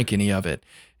hasn't drank any of it.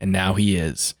 And now he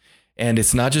is. And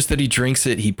it's not just that he drinks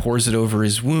it, he pours it over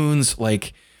his wounds.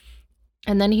 Like,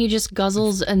 and then he just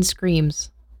guzzles and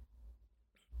screams.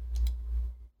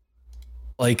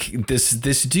 Like this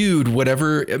dude,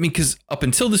 whatever. I mean, because up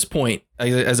until this point,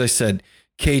 as I said,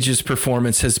 Cage's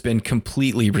performance has been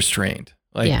completely restrained.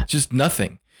 Like just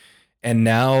nothing. And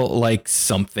now, like,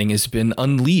 something has been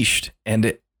unleashed,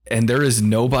 and And there is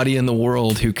nobody in the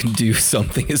world who can do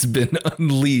Something Has Been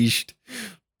Unleashed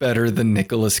better than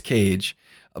Nicolas Cage.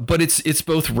 But it's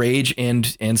both rage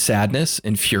and sadness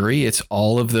and fury. It's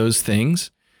all of those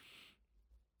things.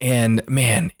 And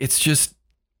man, it's just,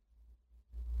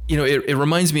 it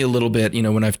reminds me a little bit,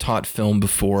 when I've taught film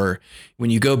before, when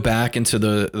you go back into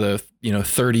the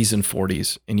 30s and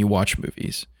 40s and you watch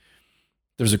movies,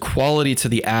 there's a quality to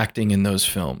the acting in those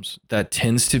films that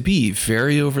tends to be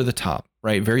very over the top,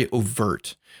 right? Very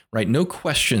overt, right? No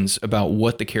questions about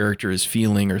what the character is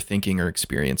feeling or thinking or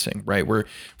experiencing, right? We're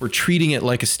treating it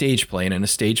like a stage play, and in a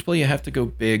stage play, you have to go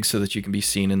big so that you can be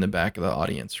seen in the back of the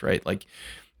audience, right? Like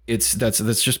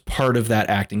that's just part of that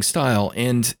acting style.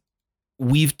 And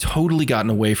we've totally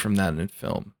gotten away from that in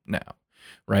film now,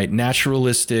 right?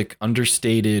 Naturalistic,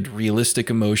 understated, realistic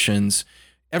emotions.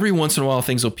 Every once in a while,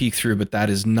 things will peek through, but that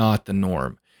is not the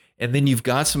norm. And then you've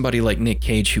got somebody like Nick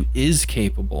Cage who is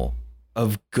capable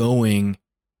of going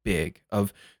big,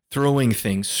 of throwing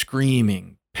things,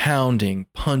 screaming, pounding,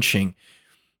 punching.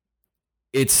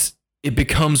 It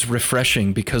becomes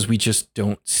refreshing because we just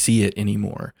don't see it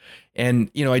anymore.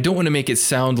 And, I don't want to make it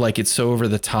sound like it's so over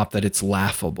the top that it's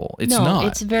laughable. It's not.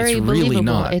 It's very believable. Really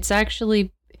not. It's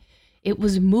actually, it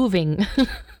was moving.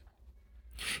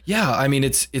 Yeah, I mean,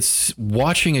 it's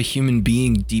watching a human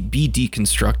being be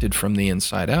deconstructed from the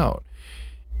inside out,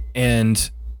 and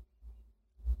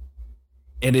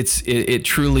it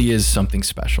truly is something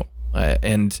special.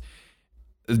 And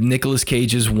Nicolas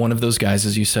Cage is one of those guys,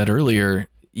 as you said earlier.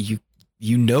 You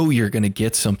you're going to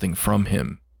get something from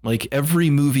him. Like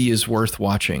every movie is worth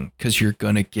watching because you're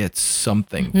going to get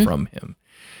something from him.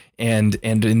 And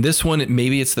in this one,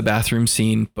 maybe it's the bathroom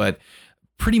scene, but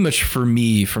pretty much for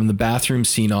me, from the bathroom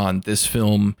scene on, this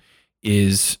film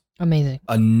is amazing.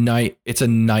 It's a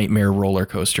nightmare roller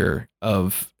coaster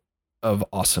of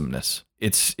awesomeness.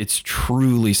 It's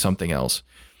truly something else.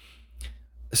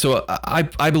 So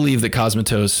I believe that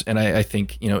Cosmatos, and I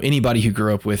think, anybody who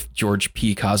grew up with George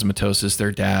P. Cosmatos as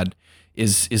their dad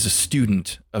is a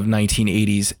student of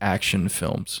 1980s action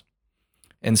films.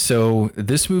 And so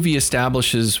this movie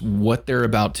establishes what they're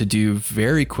about to do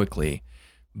very quickly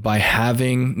by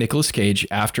having Nicolas Cage,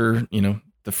 after,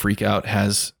 the freak out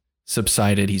has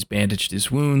subsided, he's bandaged his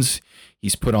wounds,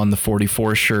 he's put on the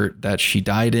 44 shirt that she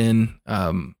died in,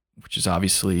 which is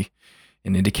obviously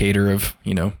an indicator of,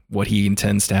 what he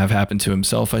intends to have happen to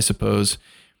himself, I suppose.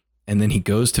 And then he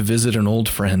goes to visit an old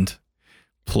friend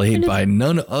played by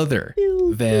none other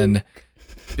than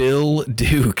Bill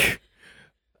Duke.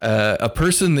 A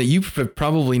person that you've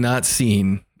probably not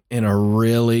seen in a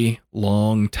really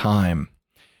long time.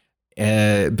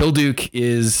 Bill Duke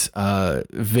is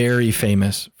very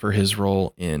famous for his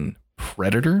role in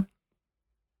Predator,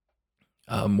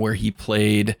 where he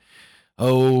played,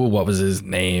 what was his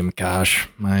name? Gosh,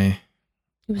 it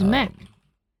was Mac.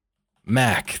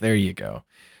 Mac, there you go.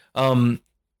 The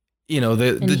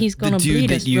dude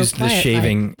that used the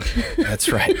shaving. That's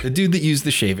right. The dude that used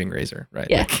the shaving razor, right?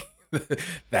 Yeah.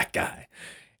 That guy.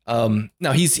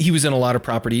 Now he was in a lot of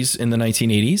properties in the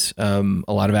 1980s,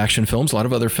 a lot of action films, a lot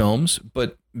of other films,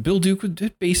 but Bill Duke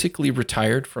had basically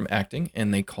retired from acting,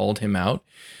 and they called him out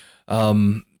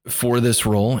for this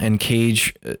role, and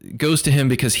Cage goes to him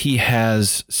because he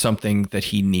has something that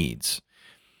he needs.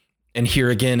 And here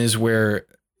again is where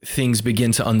things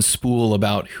begin to unspool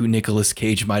about who Nicolas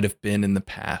Cage might have been in the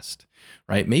past,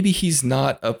 right? Maybe he's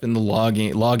not up in the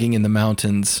logging in the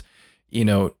mountains,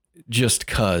 just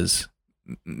cause.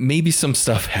 Maybe some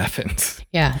stuff happened.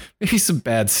 Yeah. Maybe some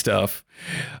bad stuff.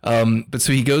 But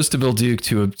so he goes to Bill Duke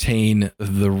to obtain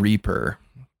the Reaper,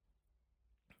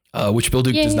 which Bill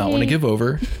Duke does not want to give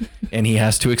over. And he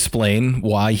has to explain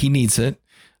why he needs it.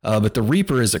 But the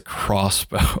Reaper is a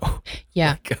crossbow.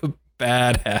 Yeah. Like a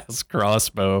badass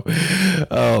crossbow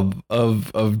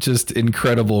of just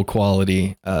incredible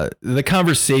quality. The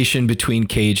conversation between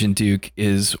Cage and Duke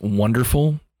is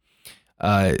wonderful.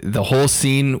 The whole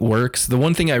scene works. The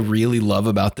one thing I really love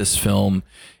about this film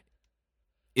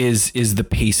is the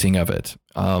pacing of it.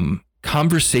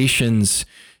 Conversations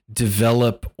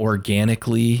develop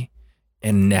organically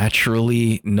and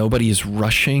naturally. Nobody is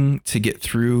rushing to get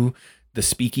through the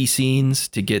speaky scenes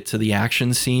to get to the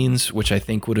action scenes, which I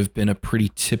think would have been a pretty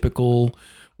typical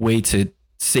way to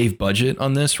save budget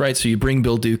on this, right? So you bring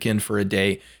Bill Duke in for a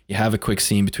day, you have a quick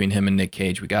scene between him and Nick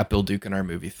Cage. We got Bill Duke in our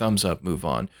movie, thumbs up, move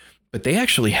on. But they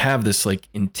actually have this like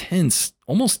intense,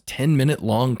 almost 10-minute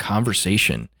long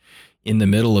conversation in the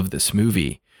middle of this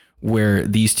movie where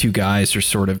these two guys are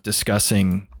sort of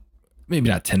discussing, maybe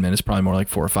not 10 minutes, probably more like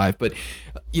 4 or 5, but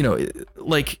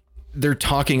like they're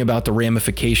talking about the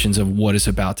ramifications of what is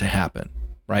about to happen,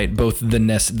 right? Both the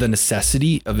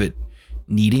necessity of it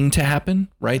needing to happen,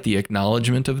 right? The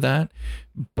acknowledgement of that,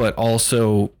 but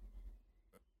also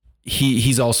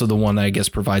he's also the one that I guess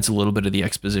provides a little bit of the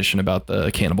exposition about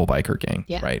the cannibal biker gang,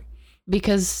 right?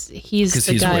 Because he's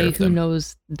the guy who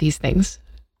knows these things.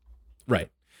 Right.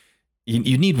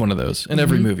 You need one of those in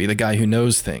every movie, the guy who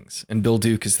knows things. And Bill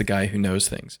Duke is the guy who knows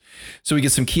things. So we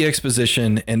get some key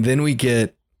exposition, and then we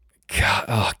get,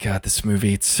 God, this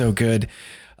movie, it's so good.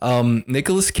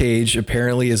 Nicolas Cage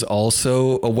apparently is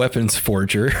also a weapons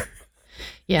forger.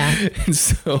 Yeah. And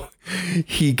so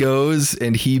he goes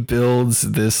and he builds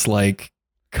this like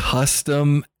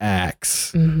custom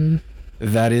axe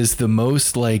that is the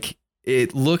most like,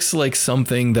 it looks like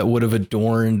something that would have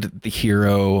adorned the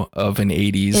hero of an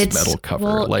 80s metal cover.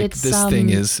 Well, like this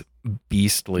thing is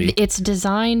beastly. It's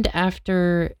designed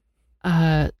after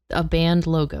a band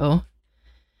logo.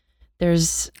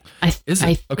 There's, I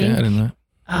think, okay, I didn't know.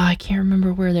 I can't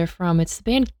remember where they're from. It's the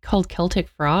band called Celtic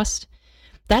Frost.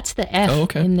 That's the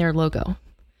F in their logo.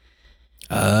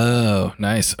 Oh,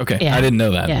 nice. Okay. Yeah. I didn't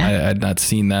know that. Yeah. I had not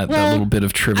seen that little bit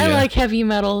of trivia. I like heavy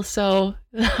metal, so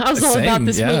I was all about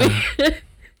this movie.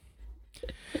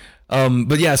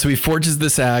 But yeah, so he forges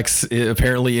this axe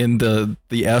apparently in the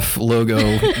F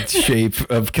logo shape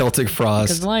of Celtic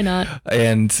Frost. Because why not?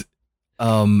 And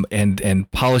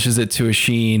polishes it to a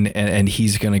sheen, and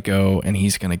he's gonna go and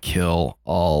he's gonna kill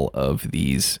all of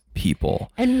these people.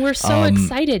 And we're so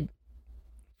excited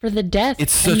for the death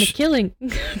and the killing.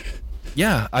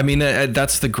 Yeah, I mean,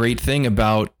 that's the great thing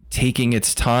about taking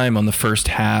its time on the first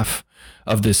half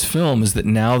of this film, is that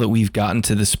now that we've gotten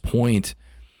to this point,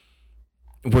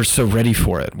 we're so ready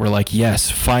for it. We're like,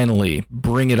 yes, finally,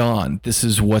 bring it on. This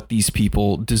is what these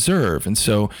people deserve. And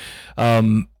so,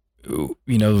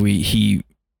 he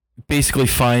basically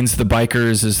finds the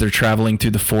bikers as they're traveling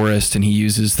through the forest, and he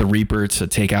uses the Reaper to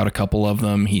take out a couple of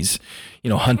them. He's,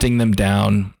 hunting them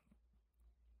down.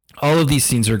 All of these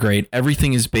scenes are great.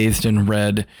 Everything is bathed in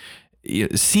red,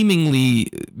 seemingly,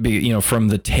 from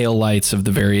the taillights of the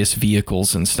various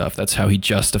vehicles and stuff. That's how he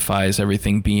justifies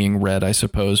everything being red, I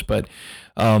suppose. But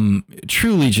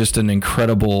truly just an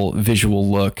incredible visual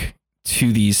look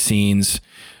to these scenes.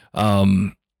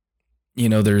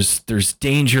 There's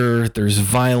danger, there's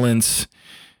violence.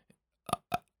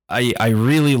 I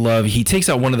really love, he takes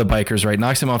out one of the bikers, right?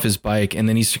 Knocks him off his bike, and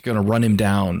then he's going to run him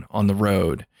down on the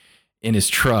road in his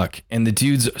truck, and the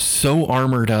dude's so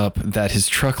armored up that his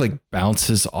truck like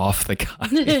bounces off the guy.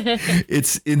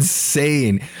 It's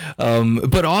insane,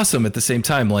 but awesome at the same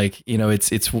time. Like,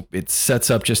 it sets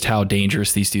up just how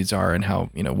dangerous these dudes are and how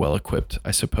well equipped,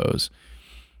 I suppose.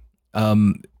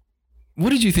 What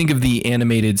did you think of the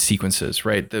animated sequences?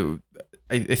 Right,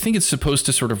 I think it's supposed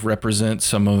to sort of represent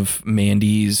some of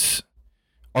Mandy's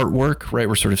artwork. Right,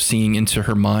 we're sort of seeing into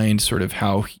her mind, sort of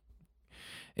how.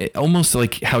 Almost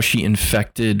like how she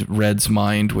infected Red's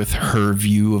mind with her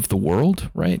view of the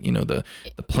world, right? The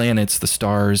planets, the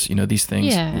stars, these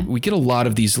things. Yeah. We get a lot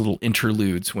of these little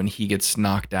interludes when he gets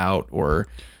knocked out or,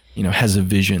 has a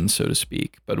vision, so to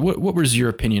speak. But what was your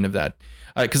opinion of that?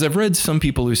 Because I've read some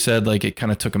people who said like it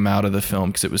kind of took him out of the film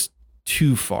because it was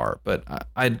too far, but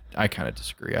I kind of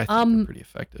disagree. I think they're pretty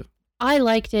effective. I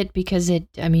liked it because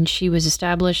she was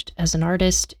established as an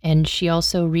artist, and she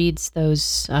also reads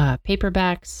those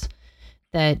paperbacks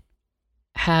that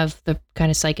have the kind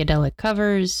of psychedelic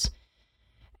covers.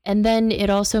 And then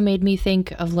it also made me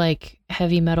think of like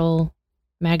Heavy Metal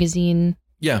magazine.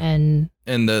 Yeah. And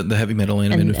the Heavy Metal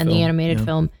animated film. And the animated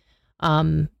film.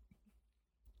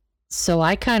 So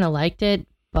I kind of liked it,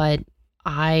 but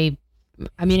they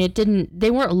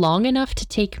weren't long enough to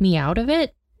take me out of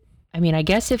it. I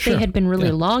guess if they had been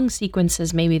really long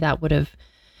sequences, maybe that would have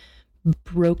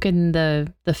broken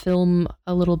the film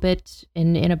a little bit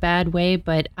in a bad way.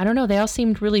 But I don't know. They all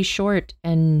seemed really short,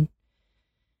 and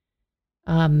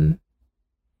I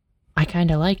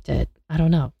kind of liked it. I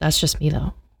don't know. That's just me,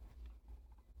 though.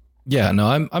 Yeah,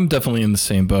 no, I'm definitely in the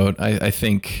same boat. I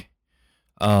think,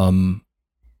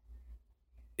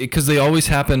 because they always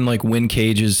happen like when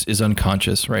Cage is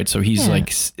unconscious, right? So he's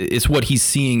like, it's what he's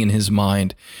seeing in his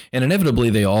mind, and inevitably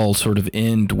they all sort of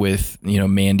end with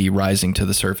Mandy rising to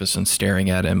the surface and staring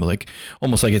at him, like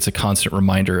almost like it's a constant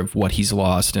reminder of what he's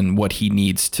lost and what he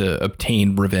needs to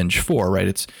obtain revenge for, right?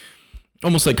 It's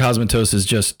almost like Cosmatos is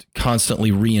just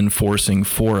constantly reinforcing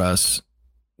for us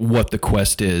what the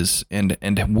quest is and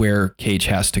where Cage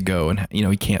has to go, and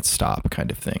he can't stop,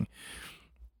 kind of thing.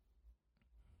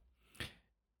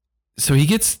 So he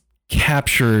gets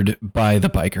captured by the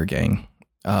biker gang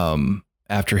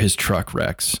after his truck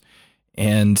wrecks,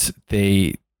 and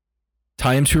they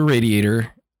tie him to a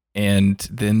radiator and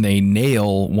then they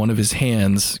nail one of his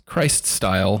hands, Christ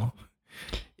style,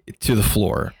 to the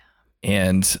floor.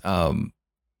 And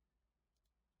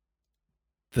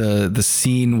the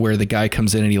scene where the guy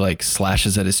comes in and he like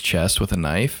slashes at his chest with a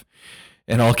knife,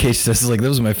 and all Cage says is like, "That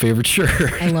was my favorite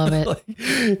shirt." I love it. Like,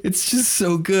 it's just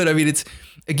so good. I mean, it's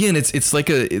like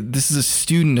this is a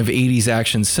student of 80s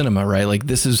action cinema, right? Like,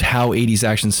 this is how 80s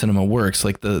action cinema works.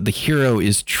 Like, the hero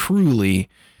is truly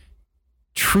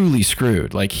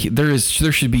screwed. Like, there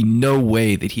should be no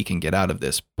way that he can get out of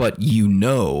this, but you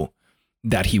know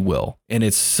that he will. And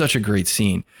it's such a great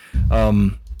scene.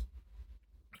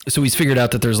 So he's figured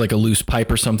out that there's like a loose pipe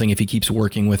or something. If he keeps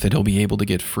working with it, he'll be able to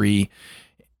get free.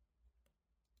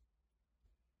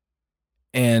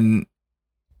 And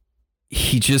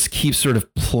he just keeps sort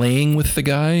of playing with the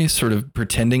guy, sort of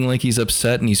pretending like he's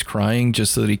upset and he's crying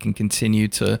just so that he can continue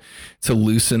to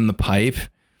loosen the pipe.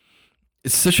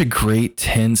 It's such a great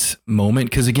tense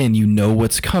moment because, again, you know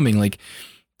what's coming. Like,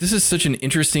 this is such an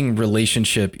interesting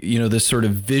relationship, you know, this sort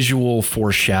of visual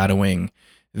foreshadowing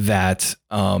that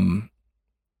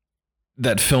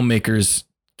that filmmakers,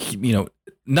 you know,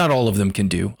 not all of them can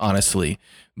do, honestly,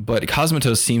 but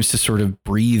Cosmatos seems to sort of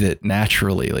breathe it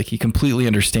naturally. Like, he completely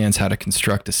understands how to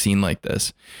construct a scene like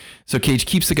this. So Cage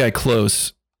keeps the guy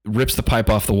close, rips the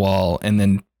pipe off the wall, and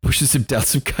then pushes him down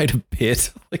some kind of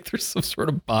pit. Like, there's some sort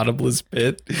of bottomless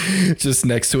pit just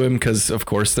next to him, because of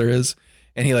course there is.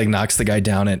 And he like knocks the guy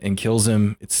down it and kills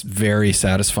him. It's very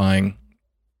satisfying.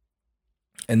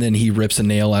 And then he rips a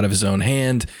nail out of his own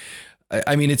hand.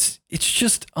 I mean, it's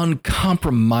just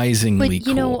uncompromisingly cool. But,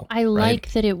 you know, I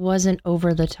like that it wasn't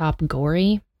over the top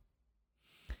gory.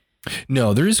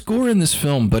 No, there is gore in this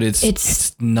film, but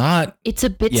it's not. It's a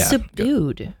bit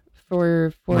subdued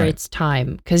for its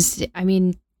time. Because, I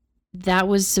mean,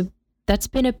 that's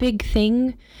been a big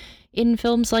thing in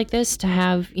films like this, to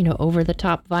have, you know, over the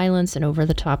top violence and over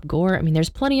the top gore. I mean, there's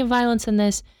plenty of violence in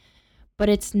this, but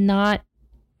it's not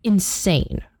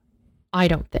insane, I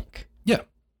don't think. Yeah.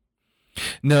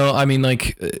 No, I mean,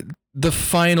 like, the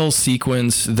final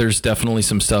sequence, there's definitely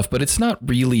some stuff, but it's not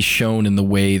really shown in the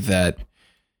way that,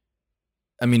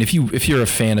 I mean, if you're a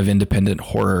fan of independent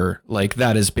horror, like,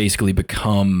 that has basically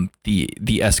become the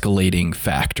escalating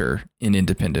factor in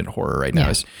independent horror right now,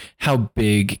 is how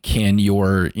big can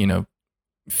your, you know,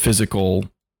 physical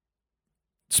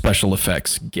special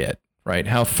effects get, right?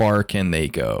 How far can they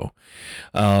go?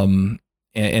 And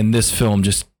this film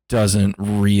just doesn't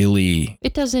really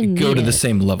go to the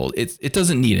same level. It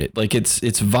doesn't need it. Like, its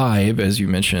vibe, as you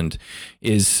mentioned,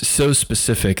 is so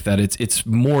specific that it's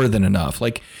more than enough.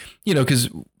 Like, you know, because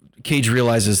Cage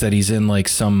realizes that he's in like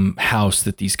some house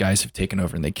that these guys have taken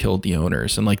over, and they killed the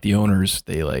owners, and like the owners,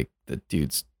 they like, the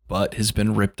dude's butt has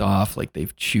been ripped off, like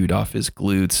they've chewed off his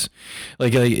glutes,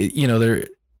 like you know,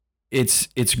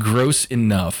 it's gross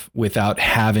enough without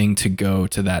having to go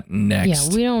to that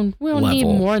next. Yeah, we don't need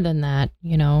more than that.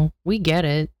 You know, we get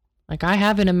it. Like, I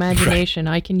have an imagination,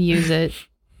 right. I can use it.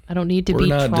 I don't need to be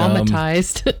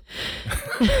traumatized.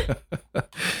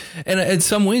 And in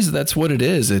some ways, that's what it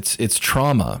is. It's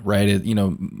trauma, right? You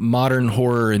know, modern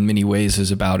horror in many ways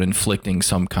is about inflicting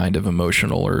some kind of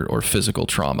emotional or physical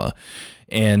trauma.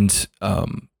 And,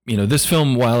 you know, this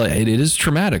film, while it is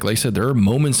traumatic, like I said, there are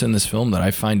moments in this film that I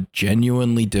find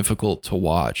genuinely difficult to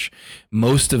watch.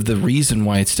 Most of the reason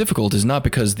why it's difficult is not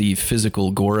because the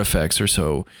physical gore effects are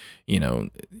so, you know,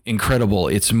 incredible.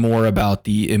 It's more about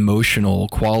the emotional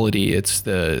quality. It's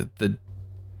the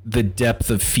depth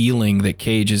of feeling that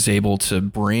Cage is able to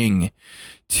bring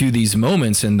to these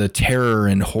moments, and the terror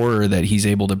and horror that he's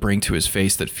able to bring to his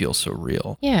face that feels so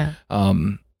real. Yeah.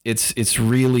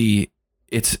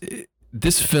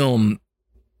 This film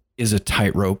is a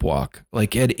tightrope walk.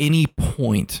 Like, at any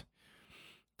point,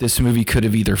 this movie could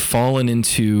have either fallen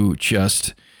into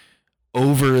just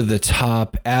over the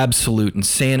top, absolute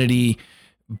insanity,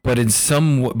 but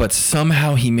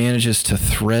somehow he manages to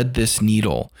thread this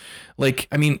needle. Like,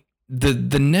 I mean, the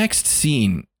next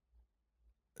scene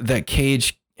that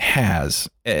Cage has,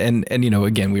 and you know,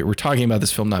 again, we're talking about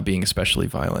this film not being especially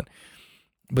violent,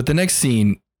 but the next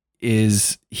scene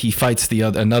is he fights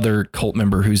another cult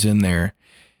member who's in there,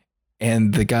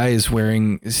 and the guy is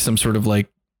wearing some sort of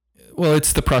like, well,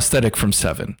 it's the prosthetic from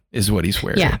Seven is what he's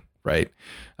wearing. Yeah. Right.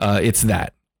 It's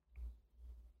that.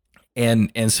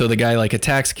 And so the guy like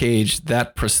attacks Cage.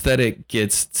 That prosthetic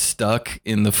gets stuck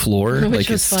in the floor, which like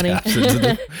was funny.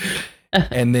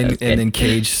 And then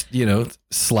Cage, you know,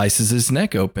 slices his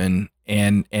neck open,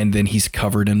 and then he's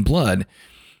covered in blood.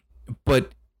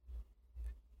 But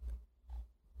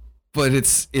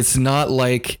it's not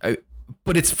like,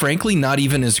 But it's frankly not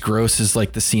even as gross as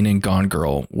like the scene in Gone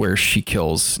Girl where she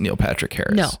kills Neil Patrick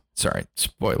Harris. No. Sorry,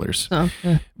 spoilers. Oh,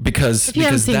 Because if you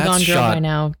haven't seen that's Gone Girl shot by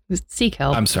now, seek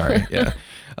help. I'm sorry. Yeah.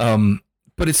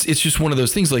 But it's just one of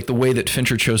those things, like the way that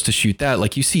Fincher chose to shoot that,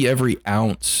 like you see every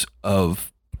ounce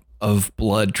of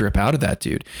blood drip out of that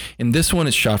dude. In this one,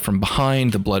 it's shot from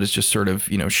behind. The blood is just sort of,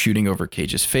 shooting over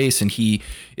Cage's face, and he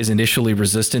is initially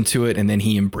resistant to it, and then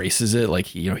he embraces it, like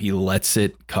he lets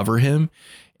it cover him.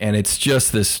 And it's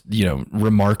just this,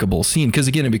 remarkable scene, because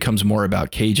again, it becomes more about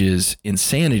Cage's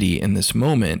insanity in this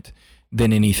moment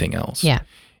than anything else. Yeah.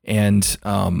 And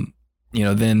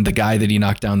then the guy that he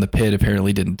knocked down the pit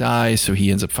apparently didn't die, so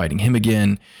he ends up fighting him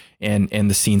again. And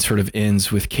the scene sort of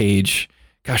ends with Cage.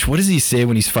 Gosh, what does he say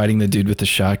when he's fighting the dude with the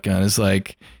shotgun? It's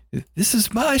like, this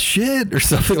is my shit or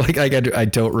something like I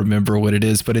don't remember what it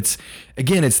is, but it's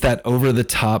that over the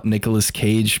top Nicolas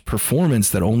Cage performance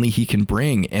that only he can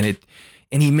bring.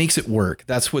 And he makes it work.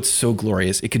 That's what's so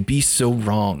glorious. It could be so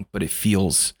wrong, but it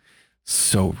feels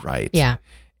so right. Yeah.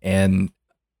 And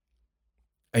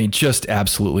I mean, just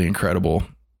absolutely incredible.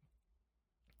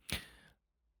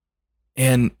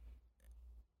 And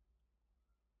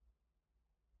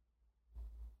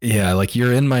yeah, like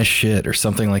you're in my shit or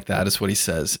something like that is what he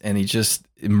says. And he just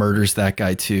murders that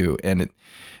guy too. And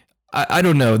I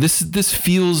don't know. This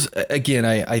feels, again,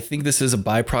 I think this is a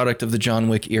byproduct of the John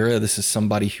Wick era. This is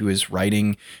somebody who is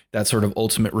writing that sort of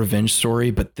ultimate revenge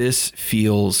story. But this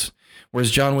feels,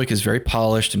 whereas John Wick is very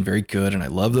polished and very good, and I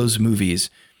love those movies,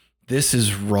 this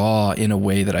is raw in a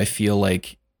way that I feel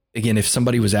like, again, if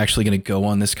somebody was actually going to go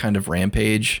on this kind of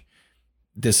rampage,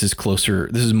 this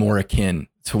is more akin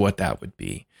to what that would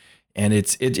be. And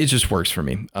it just works for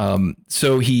me.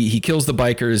 So he kills the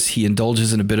bikers. He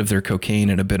indulges in a bit of their cocaine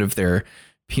and a bit of their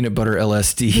peanut butter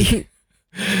LSD,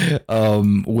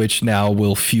 which now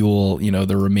will fuel,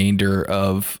 the remainder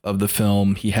of the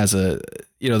film. He has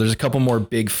there's a couple more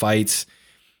big fights.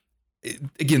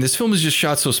 Again, this film is just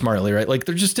shot so smartly, right? Like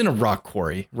they're just in a rock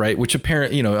quarry, right? Which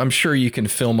apparently, I'm sure you can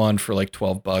film on for like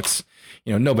 $12.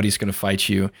 Nobody's going to fight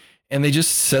you. And they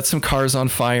just set some cars on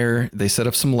fire. They set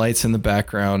up some lights in the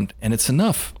background, and it's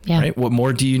enough, right? What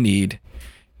more do you need?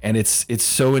 And it's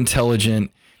so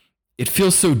intelligent. It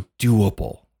feels so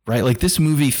doable, right? Like this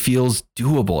movie feels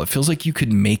doable. It feels like you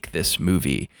could make this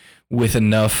movie with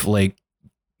enough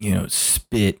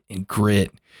spit and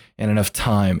grit and enough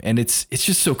time. And it's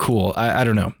just so cool. I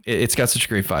don't know. It's got such a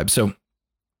great vibe. So,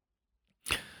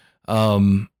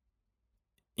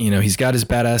 he's got his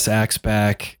badass axe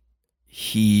back.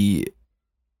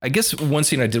 I guess one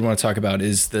scene I did want to talk about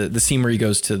is the scene where he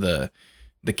goes to the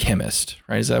chemist,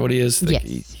 right? Is that what he is? Yes.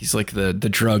 He's like the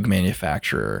drug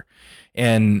manufacturer.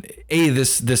 And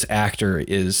this actor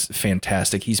is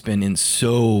fantastic. He's been in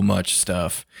so much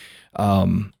stuff.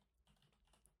 I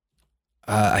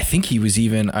think he was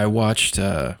I watched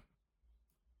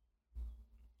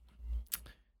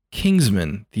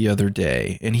Kingsman the other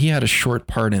day, and he had a short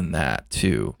part in that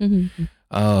too.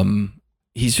 Mm-hmm.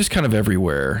 He's just kind of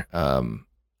everywhere.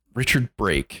 Richard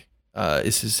Brake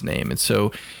is his name. And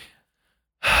so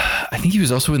I think he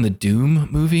was also in the Doom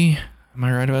movie. Am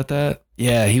I right about that?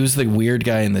 Yeah, he was the weird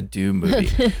guy in the Doom movie.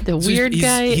 The weird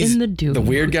guy in the Doom movie. The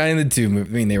weird guy in the Doom movie.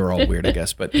 I mean, they were all weird, I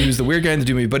guess, but he was the weird guy in the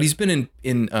Doom movie. But he's been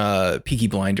in Peaky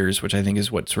Blinders, which I think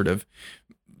is what sort of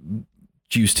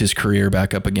juiced his career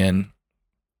back up again.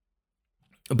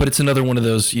 But it's another one of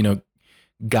those,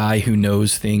 guy who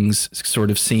knows things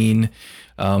sort of scene.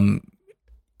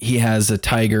 He has a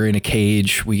tiger in a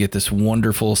cage. We get this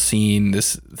wonderful scene,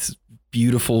 this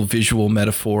beautiful visual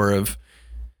metaphor of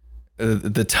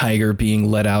the tiger being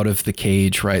let out of the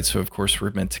cage, right? So of course we're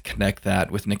meant to connect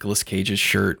that with Nicolas Cage's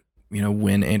shirt.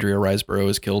 When Andrea Riseborough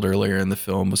was killed earlier in the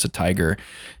film was a tiger,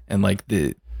 and like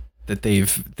that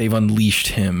they've unleashed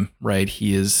him, right?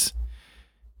 He is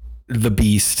the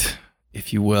beast,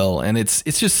 if you will. And it's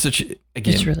just such,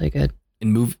 again, it's really good.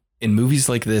 In movies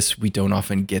like this, we don't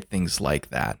often get things like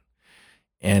that.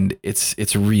 And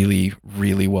it's really,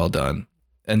 really well done.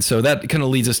 And so that kind of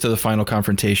leads us to the final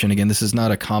confrontation. Again, this is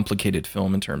not a complicated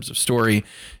film in terms of story.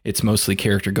 It's mostly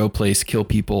character go place, kill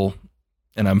people.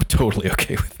 And I'm totally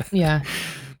okay with that. Yeah.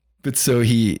 But so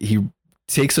he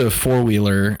takes a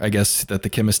four-wheeler, I guess, that the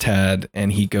chemist had,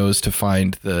 and he goes to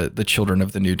find the Children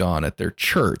of the New Dawn at their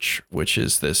church, which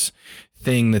is this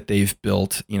thing that they've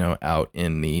built, out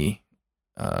in the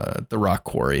rock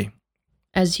quarry.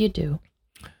 As you do.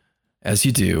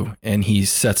 And he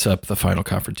sets up the final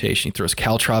confrontation. He throws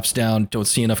caltrops down. Don't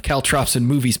see enough caltrops in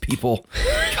movies, people.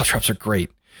 Caltrops are great.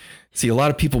 See a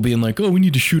lot of people being like, oh, we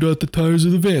need to shoot out the tires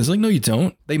of the vans. Like, no, you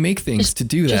don't. They make things to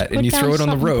do that, and you throw it on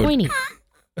the road.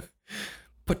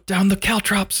 put down the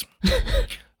caltrops.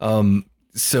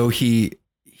 So he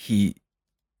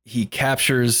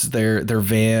captures their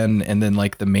van, and then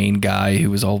like the main guy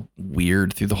who was all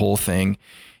weird through the whole thing,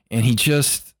 and he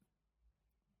just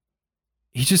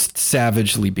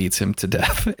savagely beats him to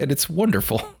death, and it's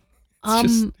wonderful.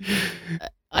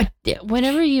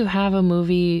 Whenever you have a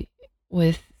movie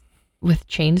with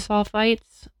chainsaw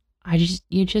fights,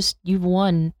 you've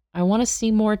won. I want to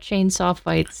see more chainsaw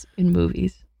fights in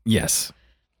movies. Yes.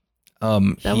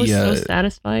 That was so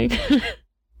satisfying.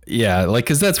 Yeah, like,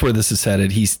 because that's where this is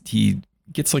headed. He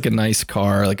gets like a nice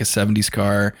car, like a 70s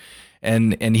car,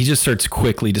 and he just starts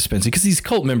quickly dispensing, because these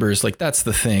cult members, like, that's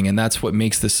the thing, and that's what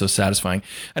makes this so satisfying.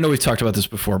 I know we've talked about this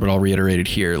before, but I'll reiterate it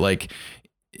here. Like,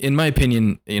 in my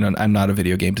opinion, I'm not a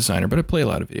video game designer, but I play a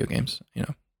lot of video games.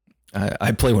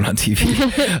 I play one on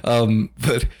TV.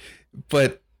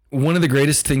 But one of the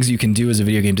greatest things you can do as a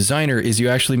video game designer is you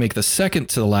actually make the second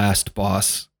to the last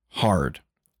boss hard,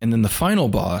 and then the final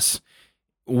boss,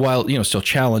 while still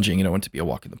challenging, to be a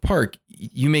walk in the park,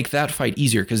 you make that fight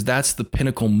easier, because that's the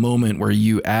pinnacle moment where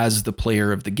you, as the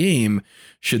player of the game,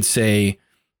 should say,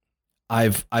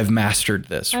 I've mastered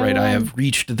this, right? I have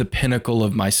reached the pinnacle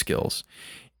of my skills.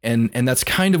 And that's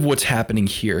kind of what's happening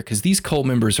here, because these cult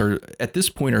members are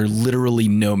literally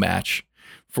no match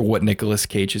for what Nicolas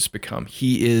Cage has become.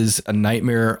 He is a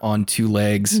nightmare on two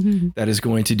legs that is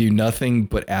going to do nothing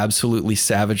but absolutely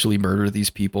savagely murder these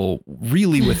people,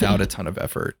 really without a ton of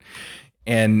effort.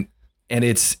 And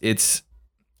it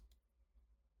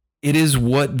is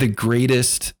what the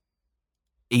greatest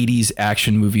 80s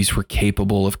action movies were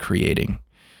capable of creating,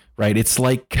 right? It's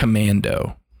like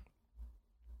Commando,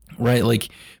 right? Like,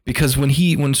 because when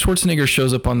Schwarzenegger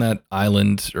shows up on that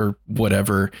island or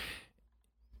whatever,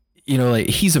 like,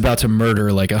 he's about to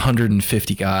murder like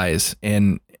 150 guys,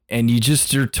 and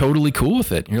you're totally cool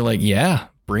with it. You're like, yeah,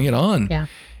 bring it on. Yeah.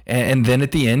 And then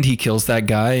at the end, he kills that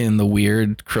guy in the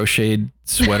weird crocheted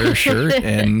sweater shirt,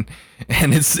 and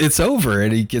it's over,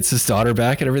 and he gets his daughter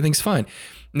back, and everything's fine.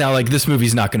 Now, like, this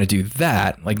movie's not going to do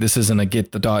that. Like, this isn't a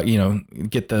get the dog,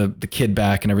 get the kid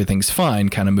back and everything's fine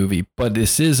kind of movie. But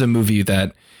this is a movie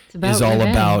that is all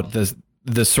about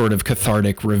the sort of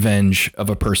cathartic revenge of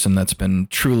a person that's been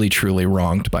truly, truly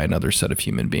wronged by another set of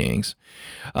human beings.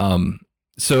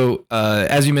 So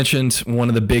as you mentioned, one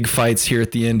of the big fights here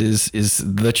at the end is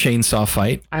the chainsaw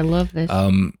fight. I love this.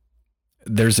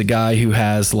 There's a guy who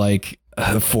has like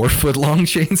a 4-foot long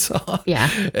chainsaw. Yeah.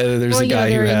 There's a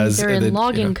guy who has. They're in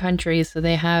logging country, so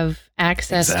they have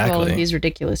access to all of these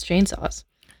ridiculous chainsaws.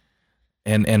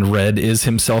 And Red is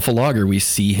himself a logger. We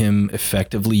see him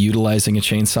effectively utilizing a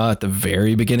chainsaw at the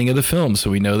very beginning of the film, so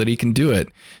we know that he can do it.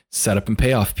 Set up and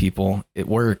payoff, people. It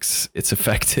works. It's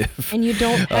effective. And you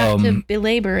don't have to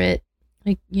belabor it.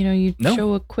 Like, you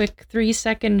show a quick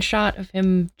 3-second shot of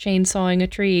him chainsawing a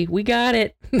tree. We got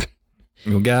it.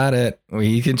 We got it.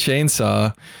 We can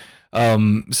chainsaw.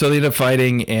 So they end up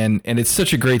fighting, and it's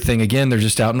such a great thing. Again, they're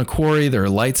just out in a quarry. There are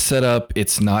lights set up.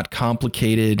 It's not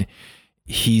complicated.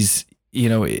 He's,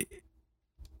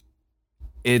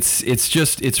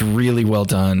 it's really well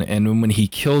done. And when he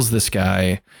kills this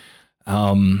guy,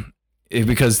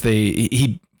 because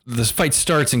this fight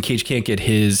starts and Cage can't get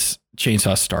his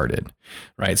chainsaw started,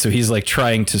 right? So he's like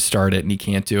trying to start it and he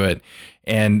can't do it.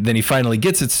 And then he finally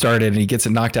gets it started and he gets it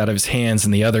knocked out of his hands,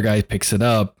 and the other guy picks it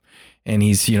up, and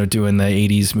he's, doing the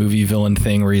 80s movie villain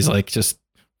thing where he's like just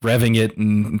revving it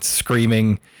and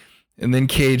screaming. And then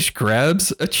Cage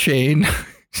grabs a chain,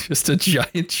 just a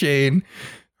giant chain,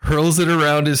 hurls it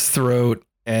around his throat,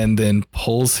 and then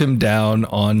pulls him down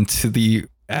onto the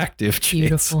active chainsaw.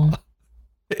 Beautiful.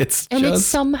 It's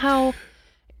somehow,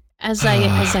 as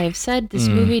I've said, this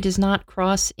movie does not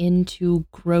cross into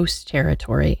gross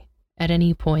territory at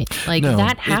any point. Like,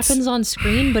 that happens on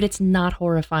screen, but it's not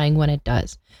horrifying when it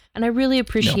does. And I really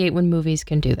appreciate when movies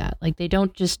can do that. Like, they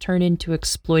don't just turn into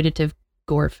exploitative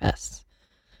gore fests.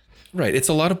 Right. It's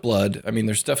a lot of blood. I mean,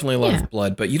 there's definitely a lot of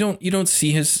blood, but you don't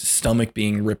see his stomach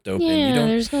being ripped open. Yeah,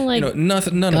 there's no like none of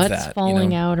that. Guts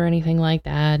falling out or anything like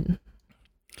that.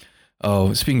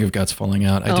 Oh, speaking of guts falling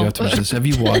out, I do have to mention this. Have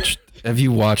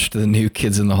you watched the new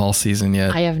Kids in the Hall season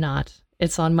yet? I have not.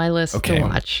 It's on my list to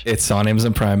watch. It's on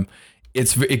Amazon Prime.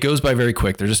 It goes by very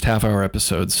quick. They're just half-hour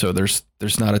episodes, so there's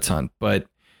not a ton. But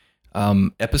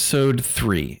episode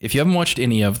 3, if you haven't watched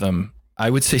any of them, I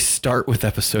would say start with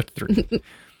episode 3.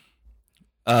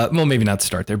 Well, maybe not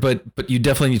start there, but you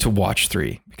definitely need to watch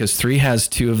 3, because 3 has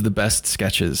 2 of the best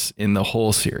sketches in the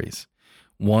whole series.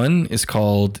 One is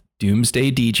called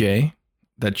Doomsday DJ,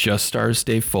 that just stars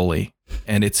Dave Foley,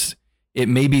 and it's it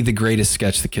may be the greatest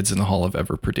sketch the Kids in the Hall have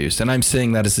ever produced. And I'm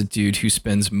saying that as a dude who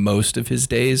spends most of his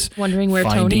days wondering where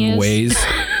finding Tony is. ways,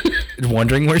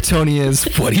 wondering where Tony is,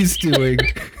 what he's doing,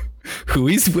 who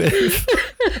he's with.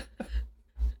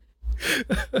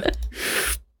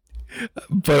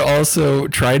 But also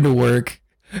trying to work.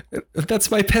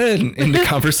 That's my pen in the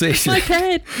conversation. My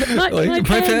pen. My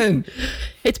pen.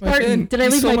 It's Barton. Did I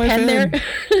leave my pen there?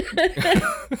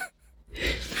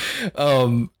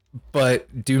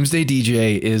 But Doomsday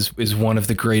DJ is one of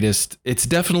the greatest. It's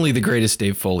definitely the greatest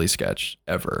Dave Foley sketch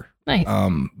ever. Nice.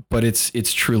 But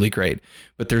it's truly great.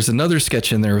 But there's another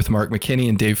sketch in there with Mark McKinney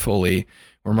and Dave Foley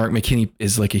where Mark McKinney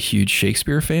is like a huge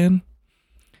Shakespeare fan.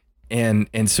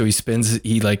 And so he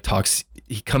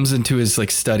comes into his like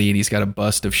study and he's got a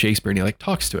bust of Shakespeare and he like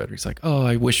talks to it. He's like, oh,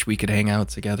 I wish we could hang out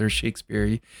together,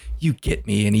 Shakespeare. You get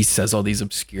me. And he says all these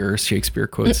obscure Shakespeare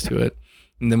quotes to it.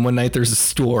 And then one night there's a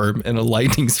storm and a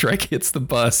lightning strike hits the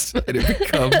bust and it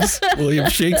becomes William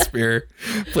Shakespeare,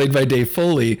 played by Dave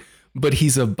Foley, but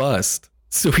he's a bust.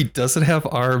 So he doesn't have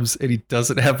arms and he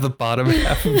doesn't have the bottom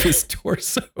half of his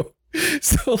torso.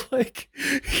 So like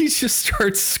he just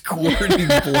starts squirting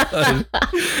blood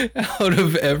out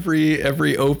of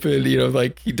every open,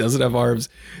 like he doesn't have arms.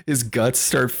 His guts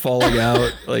start falling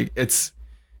out. Like it's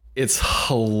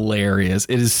hilarious.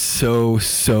 It is so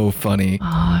funny.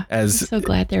 Oh, I'm so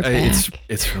glad they're back.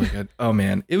 It's really good. Oh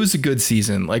man, it was a good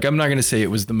season. Like I'm not gonna say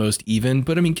it was the most even,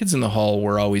 but I mean, Kids in the Hall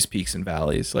were always peaks and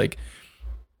valleys. Like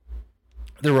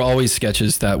there were always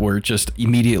sketches that were just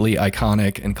immediately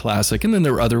iconic and classic. And then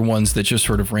there were other ones that just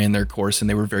sort of ran their course and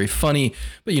they were very funny,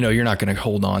 but you're not going to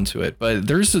hold on to it. But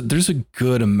there's a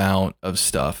good amount of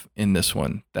stuff in this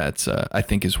one that's I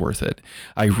think is worth it.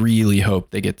 I really hope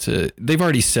they've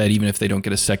already said, even if they don't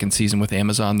get a second season with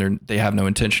Amazon, they have no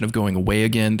intention of going away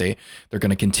again. They're going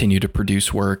to continue to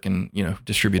produce work and,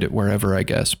 distribute it wherever, I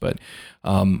guess. But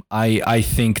I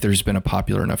think there's been a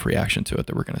popular enough reaction to it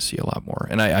that we're going to see a lot more.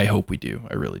 And I hope we do.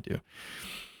 I really do.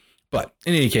 But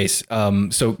in any case,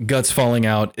 so guts falling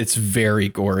out, it's very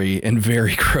gory and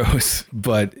very gross.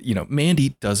 But, Mandy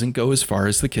doesn't go as far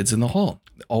as the Kids in the Hall.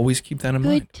 Always keep that in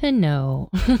mind. Good to know.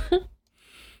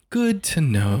 Good to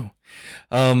know.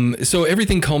 So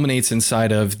everything culminates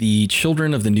inside of the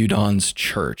Children of the New Dawn's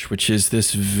Church, which is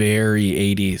this very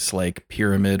 80s like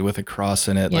pyramid with a cross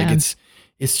in it. Yeah. Like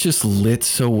it's just lit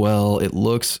so well. It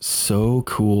looks so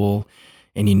cool.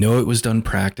 And it was done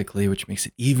practically, which makes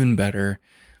it even better.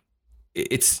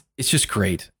 It's just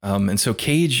great. And so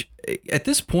Cage, at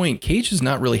this point, Cage has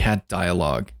not really had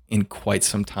dialogue in quite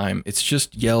some time. It's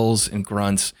just yells and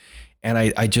grunts. And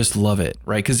I just love it,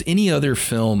 right? Because any other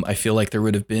film, I feel like there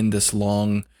would have been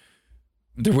some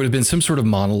sort of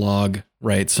monologue,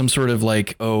 right? Some sort of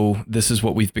like, oh, this is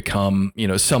what we've become,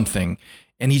 something.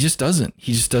 And he just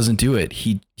doesn't do it.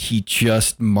 He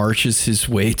just marches his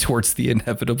way towards the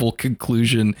inevitable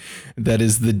conclusion that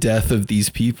is the death of these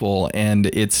people. And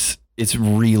it's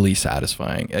really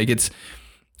satisfying. Like it's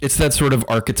that sort of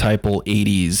archetypal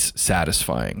 80s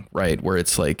satisfying, right? Where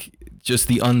it's like just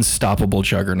the unstoppable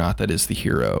juggernaut that is the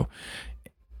hero.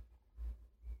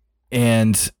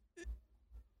 And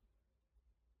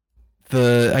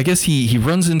I guess he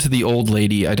runs into the old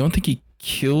lady. I don't think he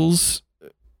kills.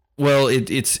 Well,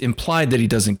 it's implied that he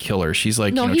doesn't kill her. She's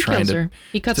like, he trying kills to. Her.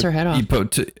 He cuts her head off.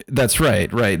 That's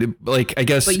right. Like, I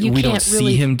guess we don't see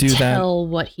really him do that. Tell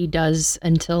what he does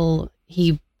until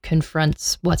he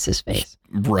confronts what's his face.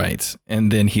 Right,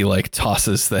 and then he like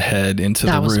tosses the head into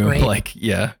the room. Great. Like,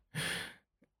 yeah,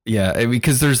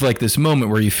 because there's like this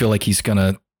moment where you feel like he's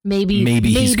gonna maybe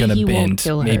he's gonna bend. Won't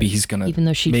kill her, maybe he's gonna, even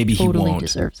though she totally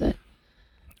deserves it.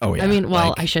 Oh yeah. I mean,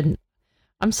 well, I shouldn't.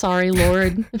 I'm sorry,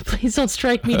 Lord. Please don't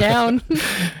strike me down.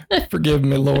 Forgive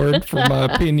me, Lord, for my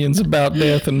opinions about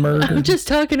death and murder. I'm just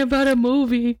talking about a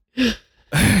movie.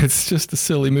 It's just a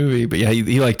silly movie. But yeah,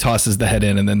 he like tosses the head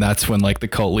in, and then that's when like the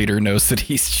cult leader knows that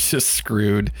he's just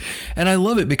screwed. And I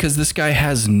love it because this guy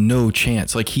has no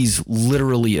chance. Like he's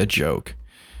literally a joke.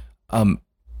 I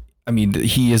mean,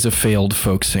 he is a failed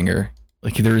folk singer.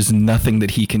 Like there is nothing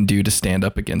that he can do to stand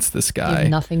up against this guy.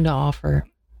 Nothing to offer.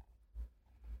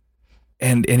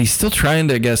 And he's still trying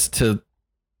to, I guess, to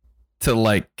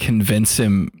like convince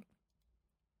him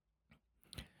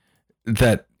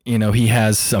that, he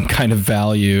has some kind of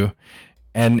value.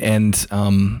 And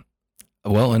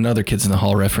well, another Kids in the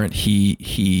Hall reference, he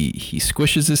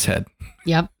squishes his head.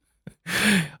 Yep.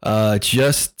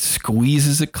 Just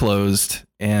squeezes it closed.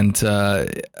 And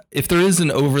if there is an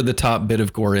over the top bit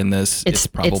of gore in this, it's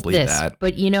probably that.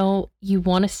 But you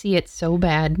want to see it so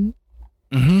bad.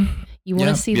 Mm-hmm. You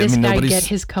want to see this guy get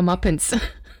his comeuppance.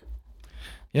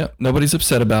 Yeah, nobody's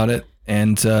upset about it.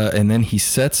 and then he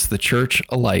sets the church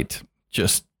alight,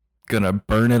 just gonna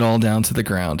burn it all down to the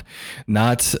ground.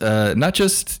 Not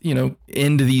just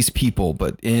end these people,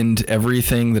 but end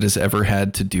everything that has ever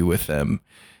had to do with them.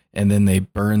 And then they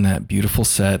burn that beautiful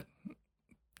set,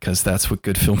 because that's what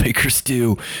good filmmakers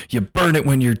do. You burn it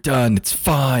when you're done. It's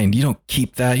fine. You don't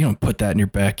keep that. You don't put that in your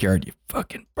backyard. You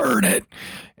fucking burn it,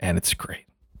 and it's great.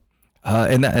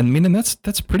 And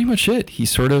that's pretty much it. He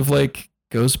sort of like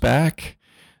goes back.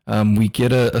 We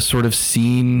get a sort of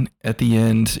scene at the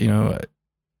end,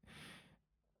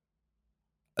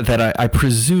 that I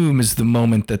presume is the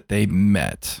moment that they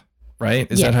met, right?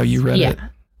 Is that how you read it? Yeah,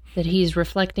 that he's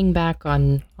reflecting back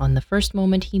on the first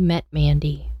moment he met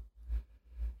Mandy.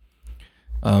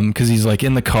 Because he's like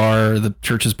in the car, the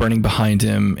church is burning behind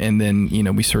him, and then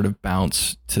we sort of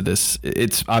bounce to this.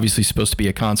 It's obviously supposed to be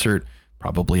a concert,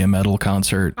 probably a metal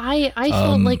concert. I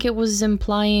felt like it was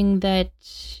implying that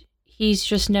he's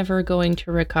just never going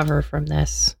to recover from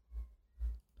this,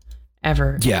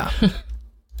 ever. Yeah.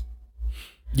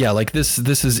 Yeah, like this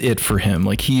is it for him.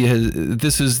 Like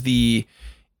this is the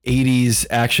 80s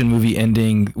action movie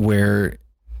ending where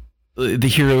the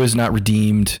hero is not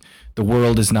redeemed, the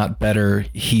world is not better.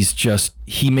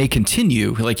 He may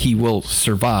continue, like he will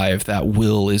survive. That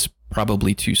will is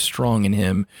probably too strong in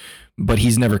him, but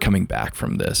he's never coming back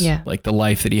from this. Yeah. Like the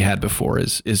life that he had before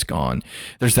is gone.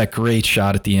 There's that great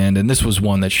shot at the end, and this was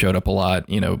one that showed up a lot,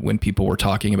 when people were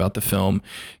talking about the film,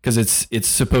 because it's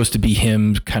supposed to be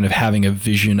him kind of having a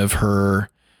vision of her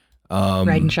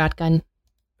riding shotgun,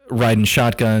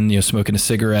 smoking a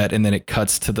cigarette, and then it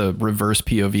cuts to the reverse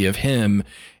POV of him,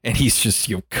 and he's just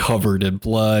covered in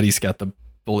blood. He's got the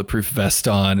bulletproof vest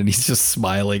on, and he's just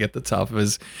smiling at the top of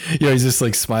his, he's just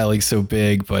like smiling so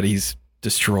big, but he's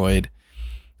destroyed.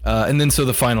 And then so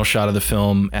the final shot of the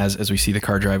film, as we see the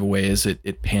car drive away, is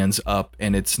it pans up,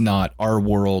 and it's not our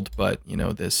world, but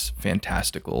this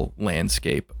fantastical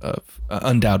landscape of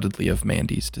undoubtedly of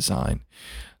Mandy's design.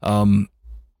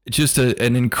 Just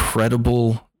an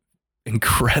incredible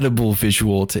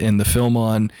visual to end the film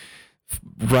on,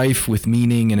 rife with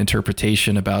meaning and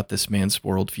interpretation about this man's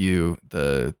worldview,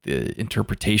 the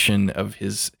interpretation of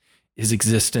his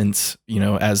existence,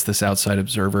 as this outside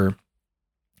observer.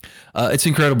 It's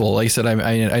incredible. Like I said,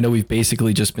 I know we've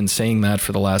basically just been saying that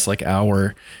for the last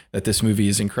hour, that this movie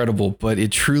is incredible, but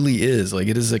it truly is. Like,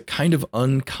 it is a kind of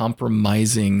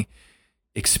uncompromising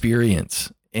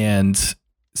experience, and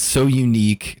so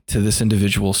unique to this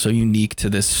individual, so unique to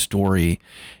this story,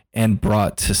 and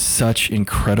brought to such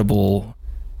incredible,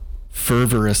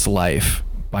 fervorous life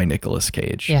by Nicolas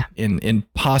Cage. Yeah. In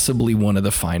possibly one of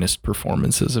the finest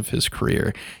performances of his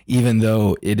career, even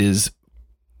though it is,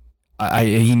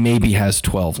 he maybe has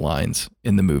 12 lines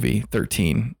in the movie,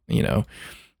 13,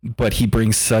 but he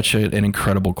brings such an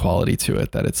incredible quality to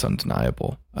it that it's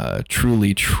undeniable.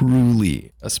 Truly,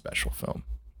 truly a special film.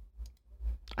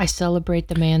 I celebrate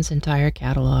the man's entire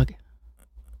catalog.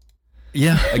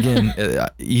 Yeah, again,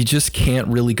 you just can't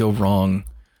really go wrong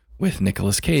with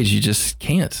Nicolas Cage. You just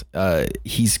can't.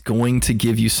 He's going to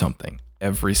give you something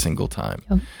every single time.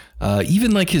 Yep.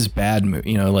 Even like his bad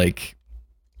movie,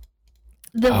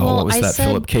 what was that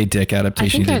Philip K. Dick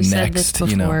adaptation he did next? Said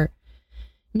this before.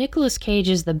 Nicolas Cage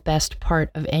is the best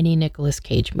part of any Nicolas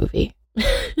Cage movie.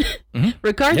 Mm-hmm.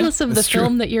 Regardless of the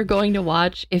film that you're going to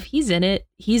watch, if he's in it,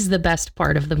 he's the best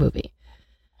part of the movie.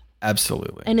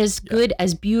 Absolutely. And as good,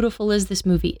 as beautiful as this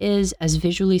movie is, as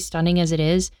visually stunning as it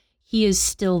is, he is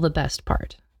still the best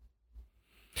part.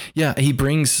 Yeah, he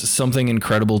brings something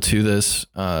incredible to this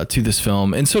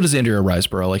film, and so does Andrea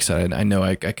Riseborough. Like I said, I know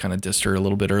I kind of dissed her a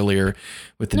little bit earlier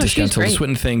with the Discount Tilda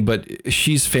Swinton thing, but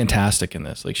she's fantastic in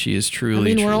this. Like, she is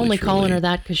truly. We're only calling her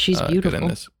that because she's beautiful. Good in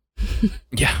this.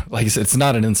 Yeah, like I said, it's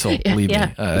not an insult, believe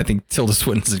me. I think Tilda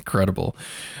Swinton's incredible.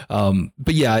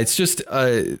 But yeah, it's just,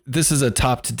 this is a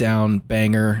top to down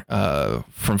banger,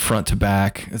 from front to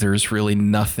back. There's really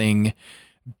nothing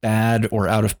bad or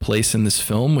out of place in this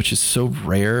film, which is so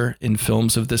rare in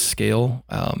films of this scale.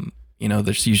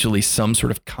 There's usually some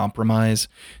sort of compromise.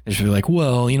 There's really like,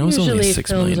 well, it's only a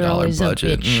 $6 million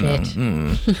budget.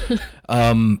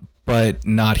 But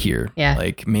not here. Yeah.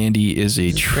 Like, Mandy is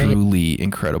a truly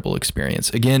incredible experience.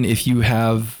 Again, if you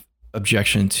have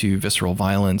objection to visceral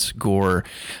violence, gore,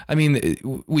 I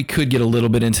mean, we could get a little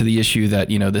bit into the issue that,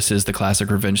 this is the classic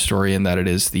revenge story, and that it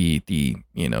is the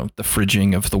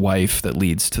fridging of the wife that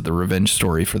leads to the revenge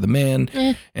story for the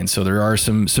man. And so there are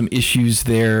some issues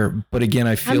there. But again,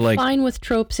 I feel I'm fine with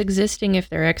tropes existing if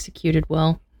they're executed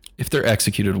well. if they're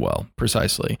executed well,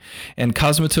 precisely. And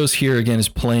Cosmatos here again is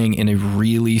playing in a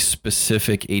really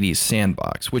specific 80s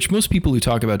sandbox, which most people who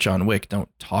talk about John Wick don't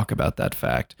talk about that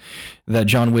fact, that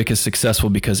John Wick is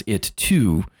successful because it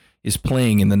too is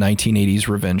playing in the 1980s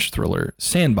revenge thriller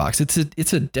sandbox. It's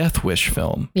a Death Wish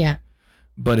film. Yeah.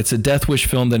 But it's a Death Wish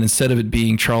film that instead of it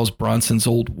being Charles Bronson's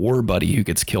old war buddy who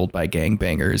gets killed by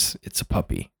gangbangers, it's a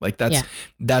puppy. Like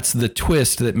that's the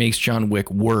twist that makes John Wick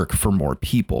work for more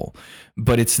people.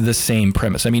 But it's the same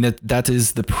premise. I mean, that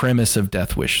is the premise of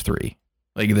Death Wish 3.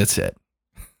 Like, that's it.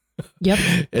 Yep.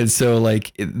 And so,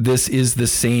 like, this is the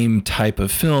same type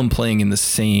of film playing in the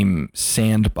same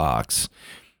sandbox.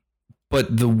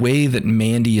 But the way that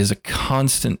Mandy is a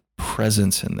constant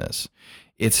presence in this,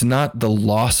 it's not the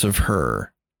loss of her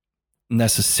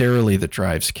necessarily that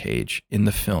drives Cage in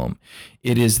the film.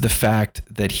 It is the fact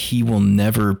that he will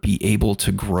never be able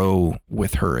to grow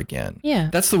with her again. Yeah.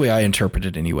 That's the way I interpret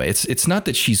it anyway. It's not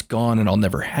that she's gone and I'll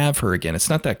never have her again. It's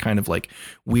not that kind of like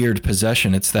weird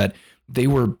possession. It's that they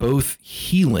were both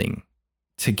healing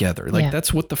together. Like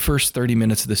that's what the first 30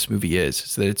 minutes of this movie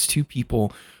is that it's two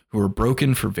people who are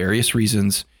broken for various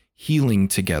reasons, healing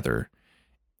together.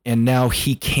 And now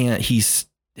his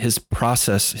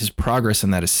progress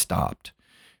in that is stopped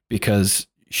because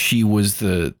she was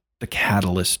the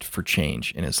catalyst for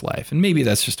change in his life. And maybe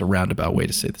that's just a roundabout way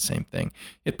to say the same thing.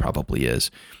 It probably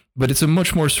is. But it's a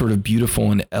much more sort of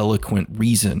beautiful and eloquent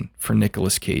reason for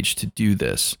Nicolas Cage to do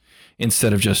this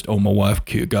instead of just, oh, my wife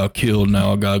got killed.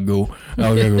 Now I gotta go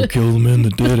kill the men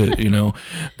that did it. You know,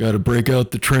 got to break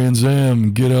out the Trans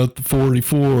Am, get out the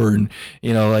 44. And,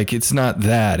 you know, like, it's not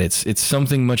that. It's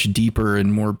something much deeper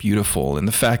and more beautiful. And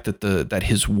the fact that that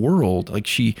his world, like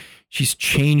she's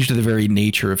changed the very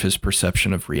nature of his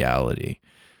perception of reality.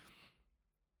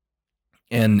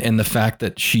 And the fact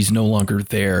that she's no longer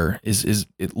there is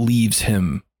it leaves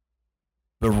him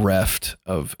bereft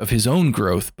of his own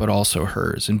growth, but also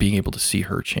hers, and being able to see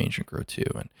her change and grow too.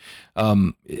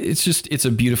 And it's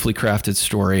a beautifully crafted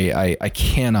story. I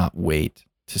cannot wait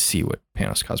to see what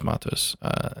Panos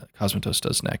Cosmatos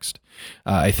does next.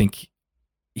 I think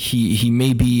he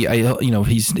may be,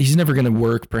 he's never going to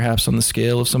work perhaps on the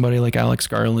scale of somebody like Alex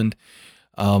Garland.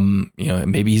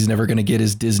 Maybe he's never going to get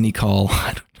his Disney call.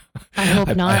 I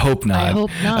hope not. I hope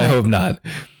not.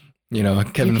 You know,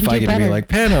 Kevin Feige to be like,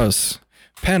 Panos,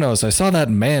 I saw that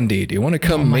Mandy. Do you want to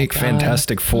come make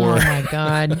Fantastic Four? Oh my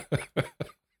God.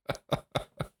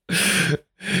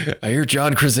 I hear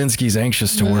John Krasinski's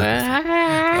anxious to work.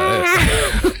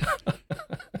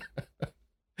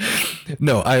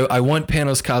 No, I want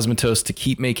Panos Cosmatos to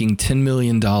keep making $10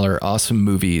 million awesome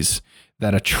movies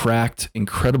that attract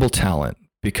incredible talent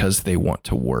because they want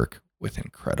to work with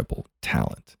incredible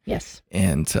talent. Yes.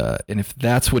 And if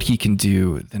that's what he can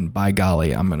do, then by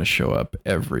golly, I'm going to show up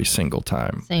every single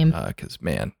time. Same. Because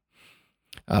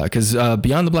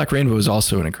Beyond the Black Rainbow is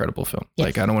also an incredible film. Yes.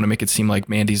 Like, I don't want to make it seem like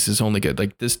Mandy's is only good.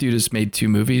 Like, this dude has made 2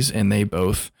 movies and they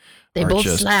both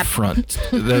just slap.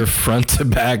 They're front to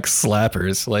back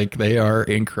slappers. Like, they are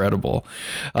incredible.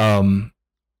 So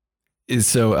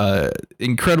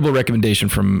incredible recommendation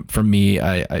from me.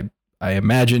 I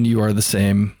imagine you are the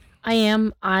same. I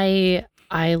am. I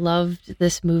loved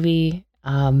this movie.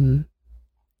 It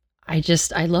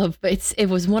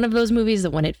was one of those movies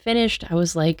that when it finished, I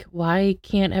was like, why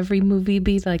can't every movie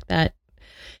be like that?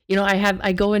 You know,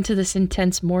 I go into this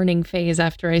intense mourning phase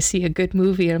after I see a good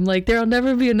movie, and I'm like, there'll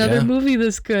never be another movie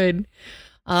this good.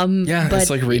 It's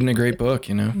like reading a great book,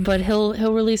 you know. But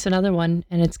he'll release another one,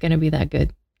 and it's gonna be that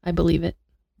good. I believe it.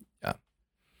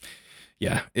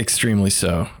 Yeah, extremely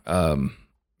so.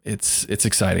 It's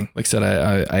exciting. Like I said,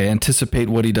 I anticipate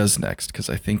what he does next because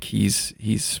I think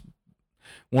he's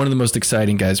one of the most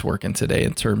exciting guys working today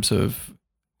in terms of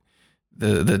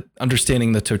the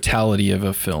understanding the totality of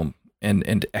a film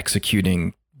and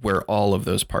executing where all of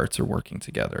those parts are working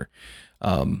together.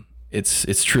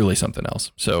 It's truly something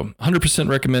else. So 100%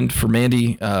 recommend for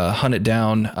Mandy. Hunt it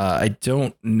down. I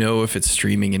don't know if it's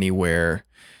streaming anywhere.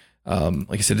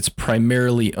 Like I said, it's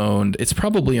primarily owned. It's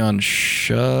probably on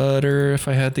Shudder, if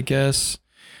I had to guess.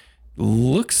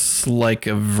 Looks like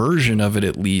a version of it,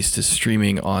 at least, is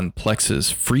streaming on Plex's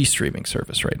free streaming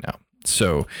service right now.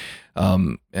 So,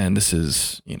 and this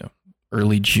is,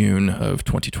 early June of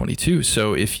 2022.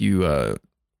 So if you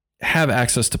have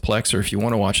access to Plex, or if you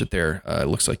want to watch it there, it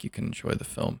looks like you can enjoy the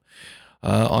film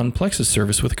on Plex's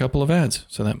service with a couple of ads.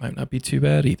 So that might not be too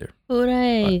bad either.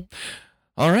 Hooray.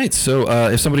 All right. So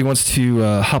if somebody wants to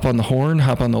hop on the horn,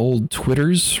 hop on the old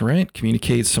Twitters, right?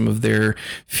 Communicate some of their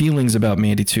feelings about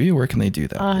Mandy to you, where can they do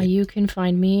that? You can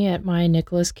find me at my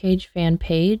Nicolas Cage fan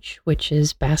page, which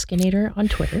is Baskinator on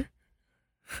Twitter.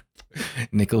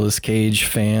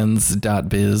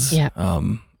 NicolasCageFans.biz. Yeah.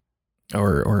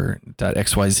 Or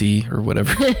 .xyz or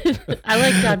whatever. I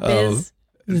like .biz.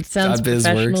 It sounds .biz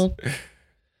professional.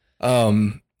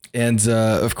 Works. And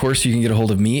of course, you can get a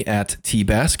hold of me at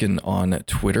tbaskin on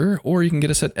Twitter, or you can get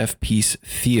us at FPeace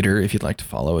Theater if you'd like to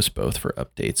follow us both for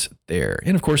updates there.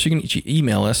 And of course, you can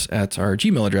email us at our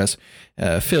Gmail address,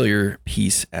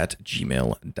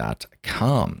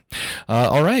 failurepiece@gmail.com.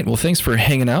 All right. Well, thanks for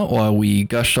hanging out while we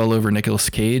gushed all over Nicolas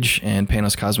Cage and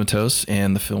Panos Cosmatos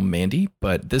and the film Mandy.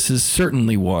 But this is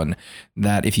certainly one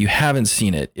that if you haven't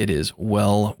seen it, it is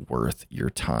well worth your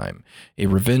time. A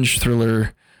revenge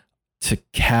thriller to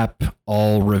cap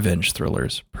all revenge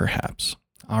thrillers, perhaps.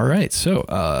 All right, so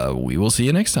we will see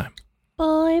you next time.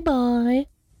 Bye-bye.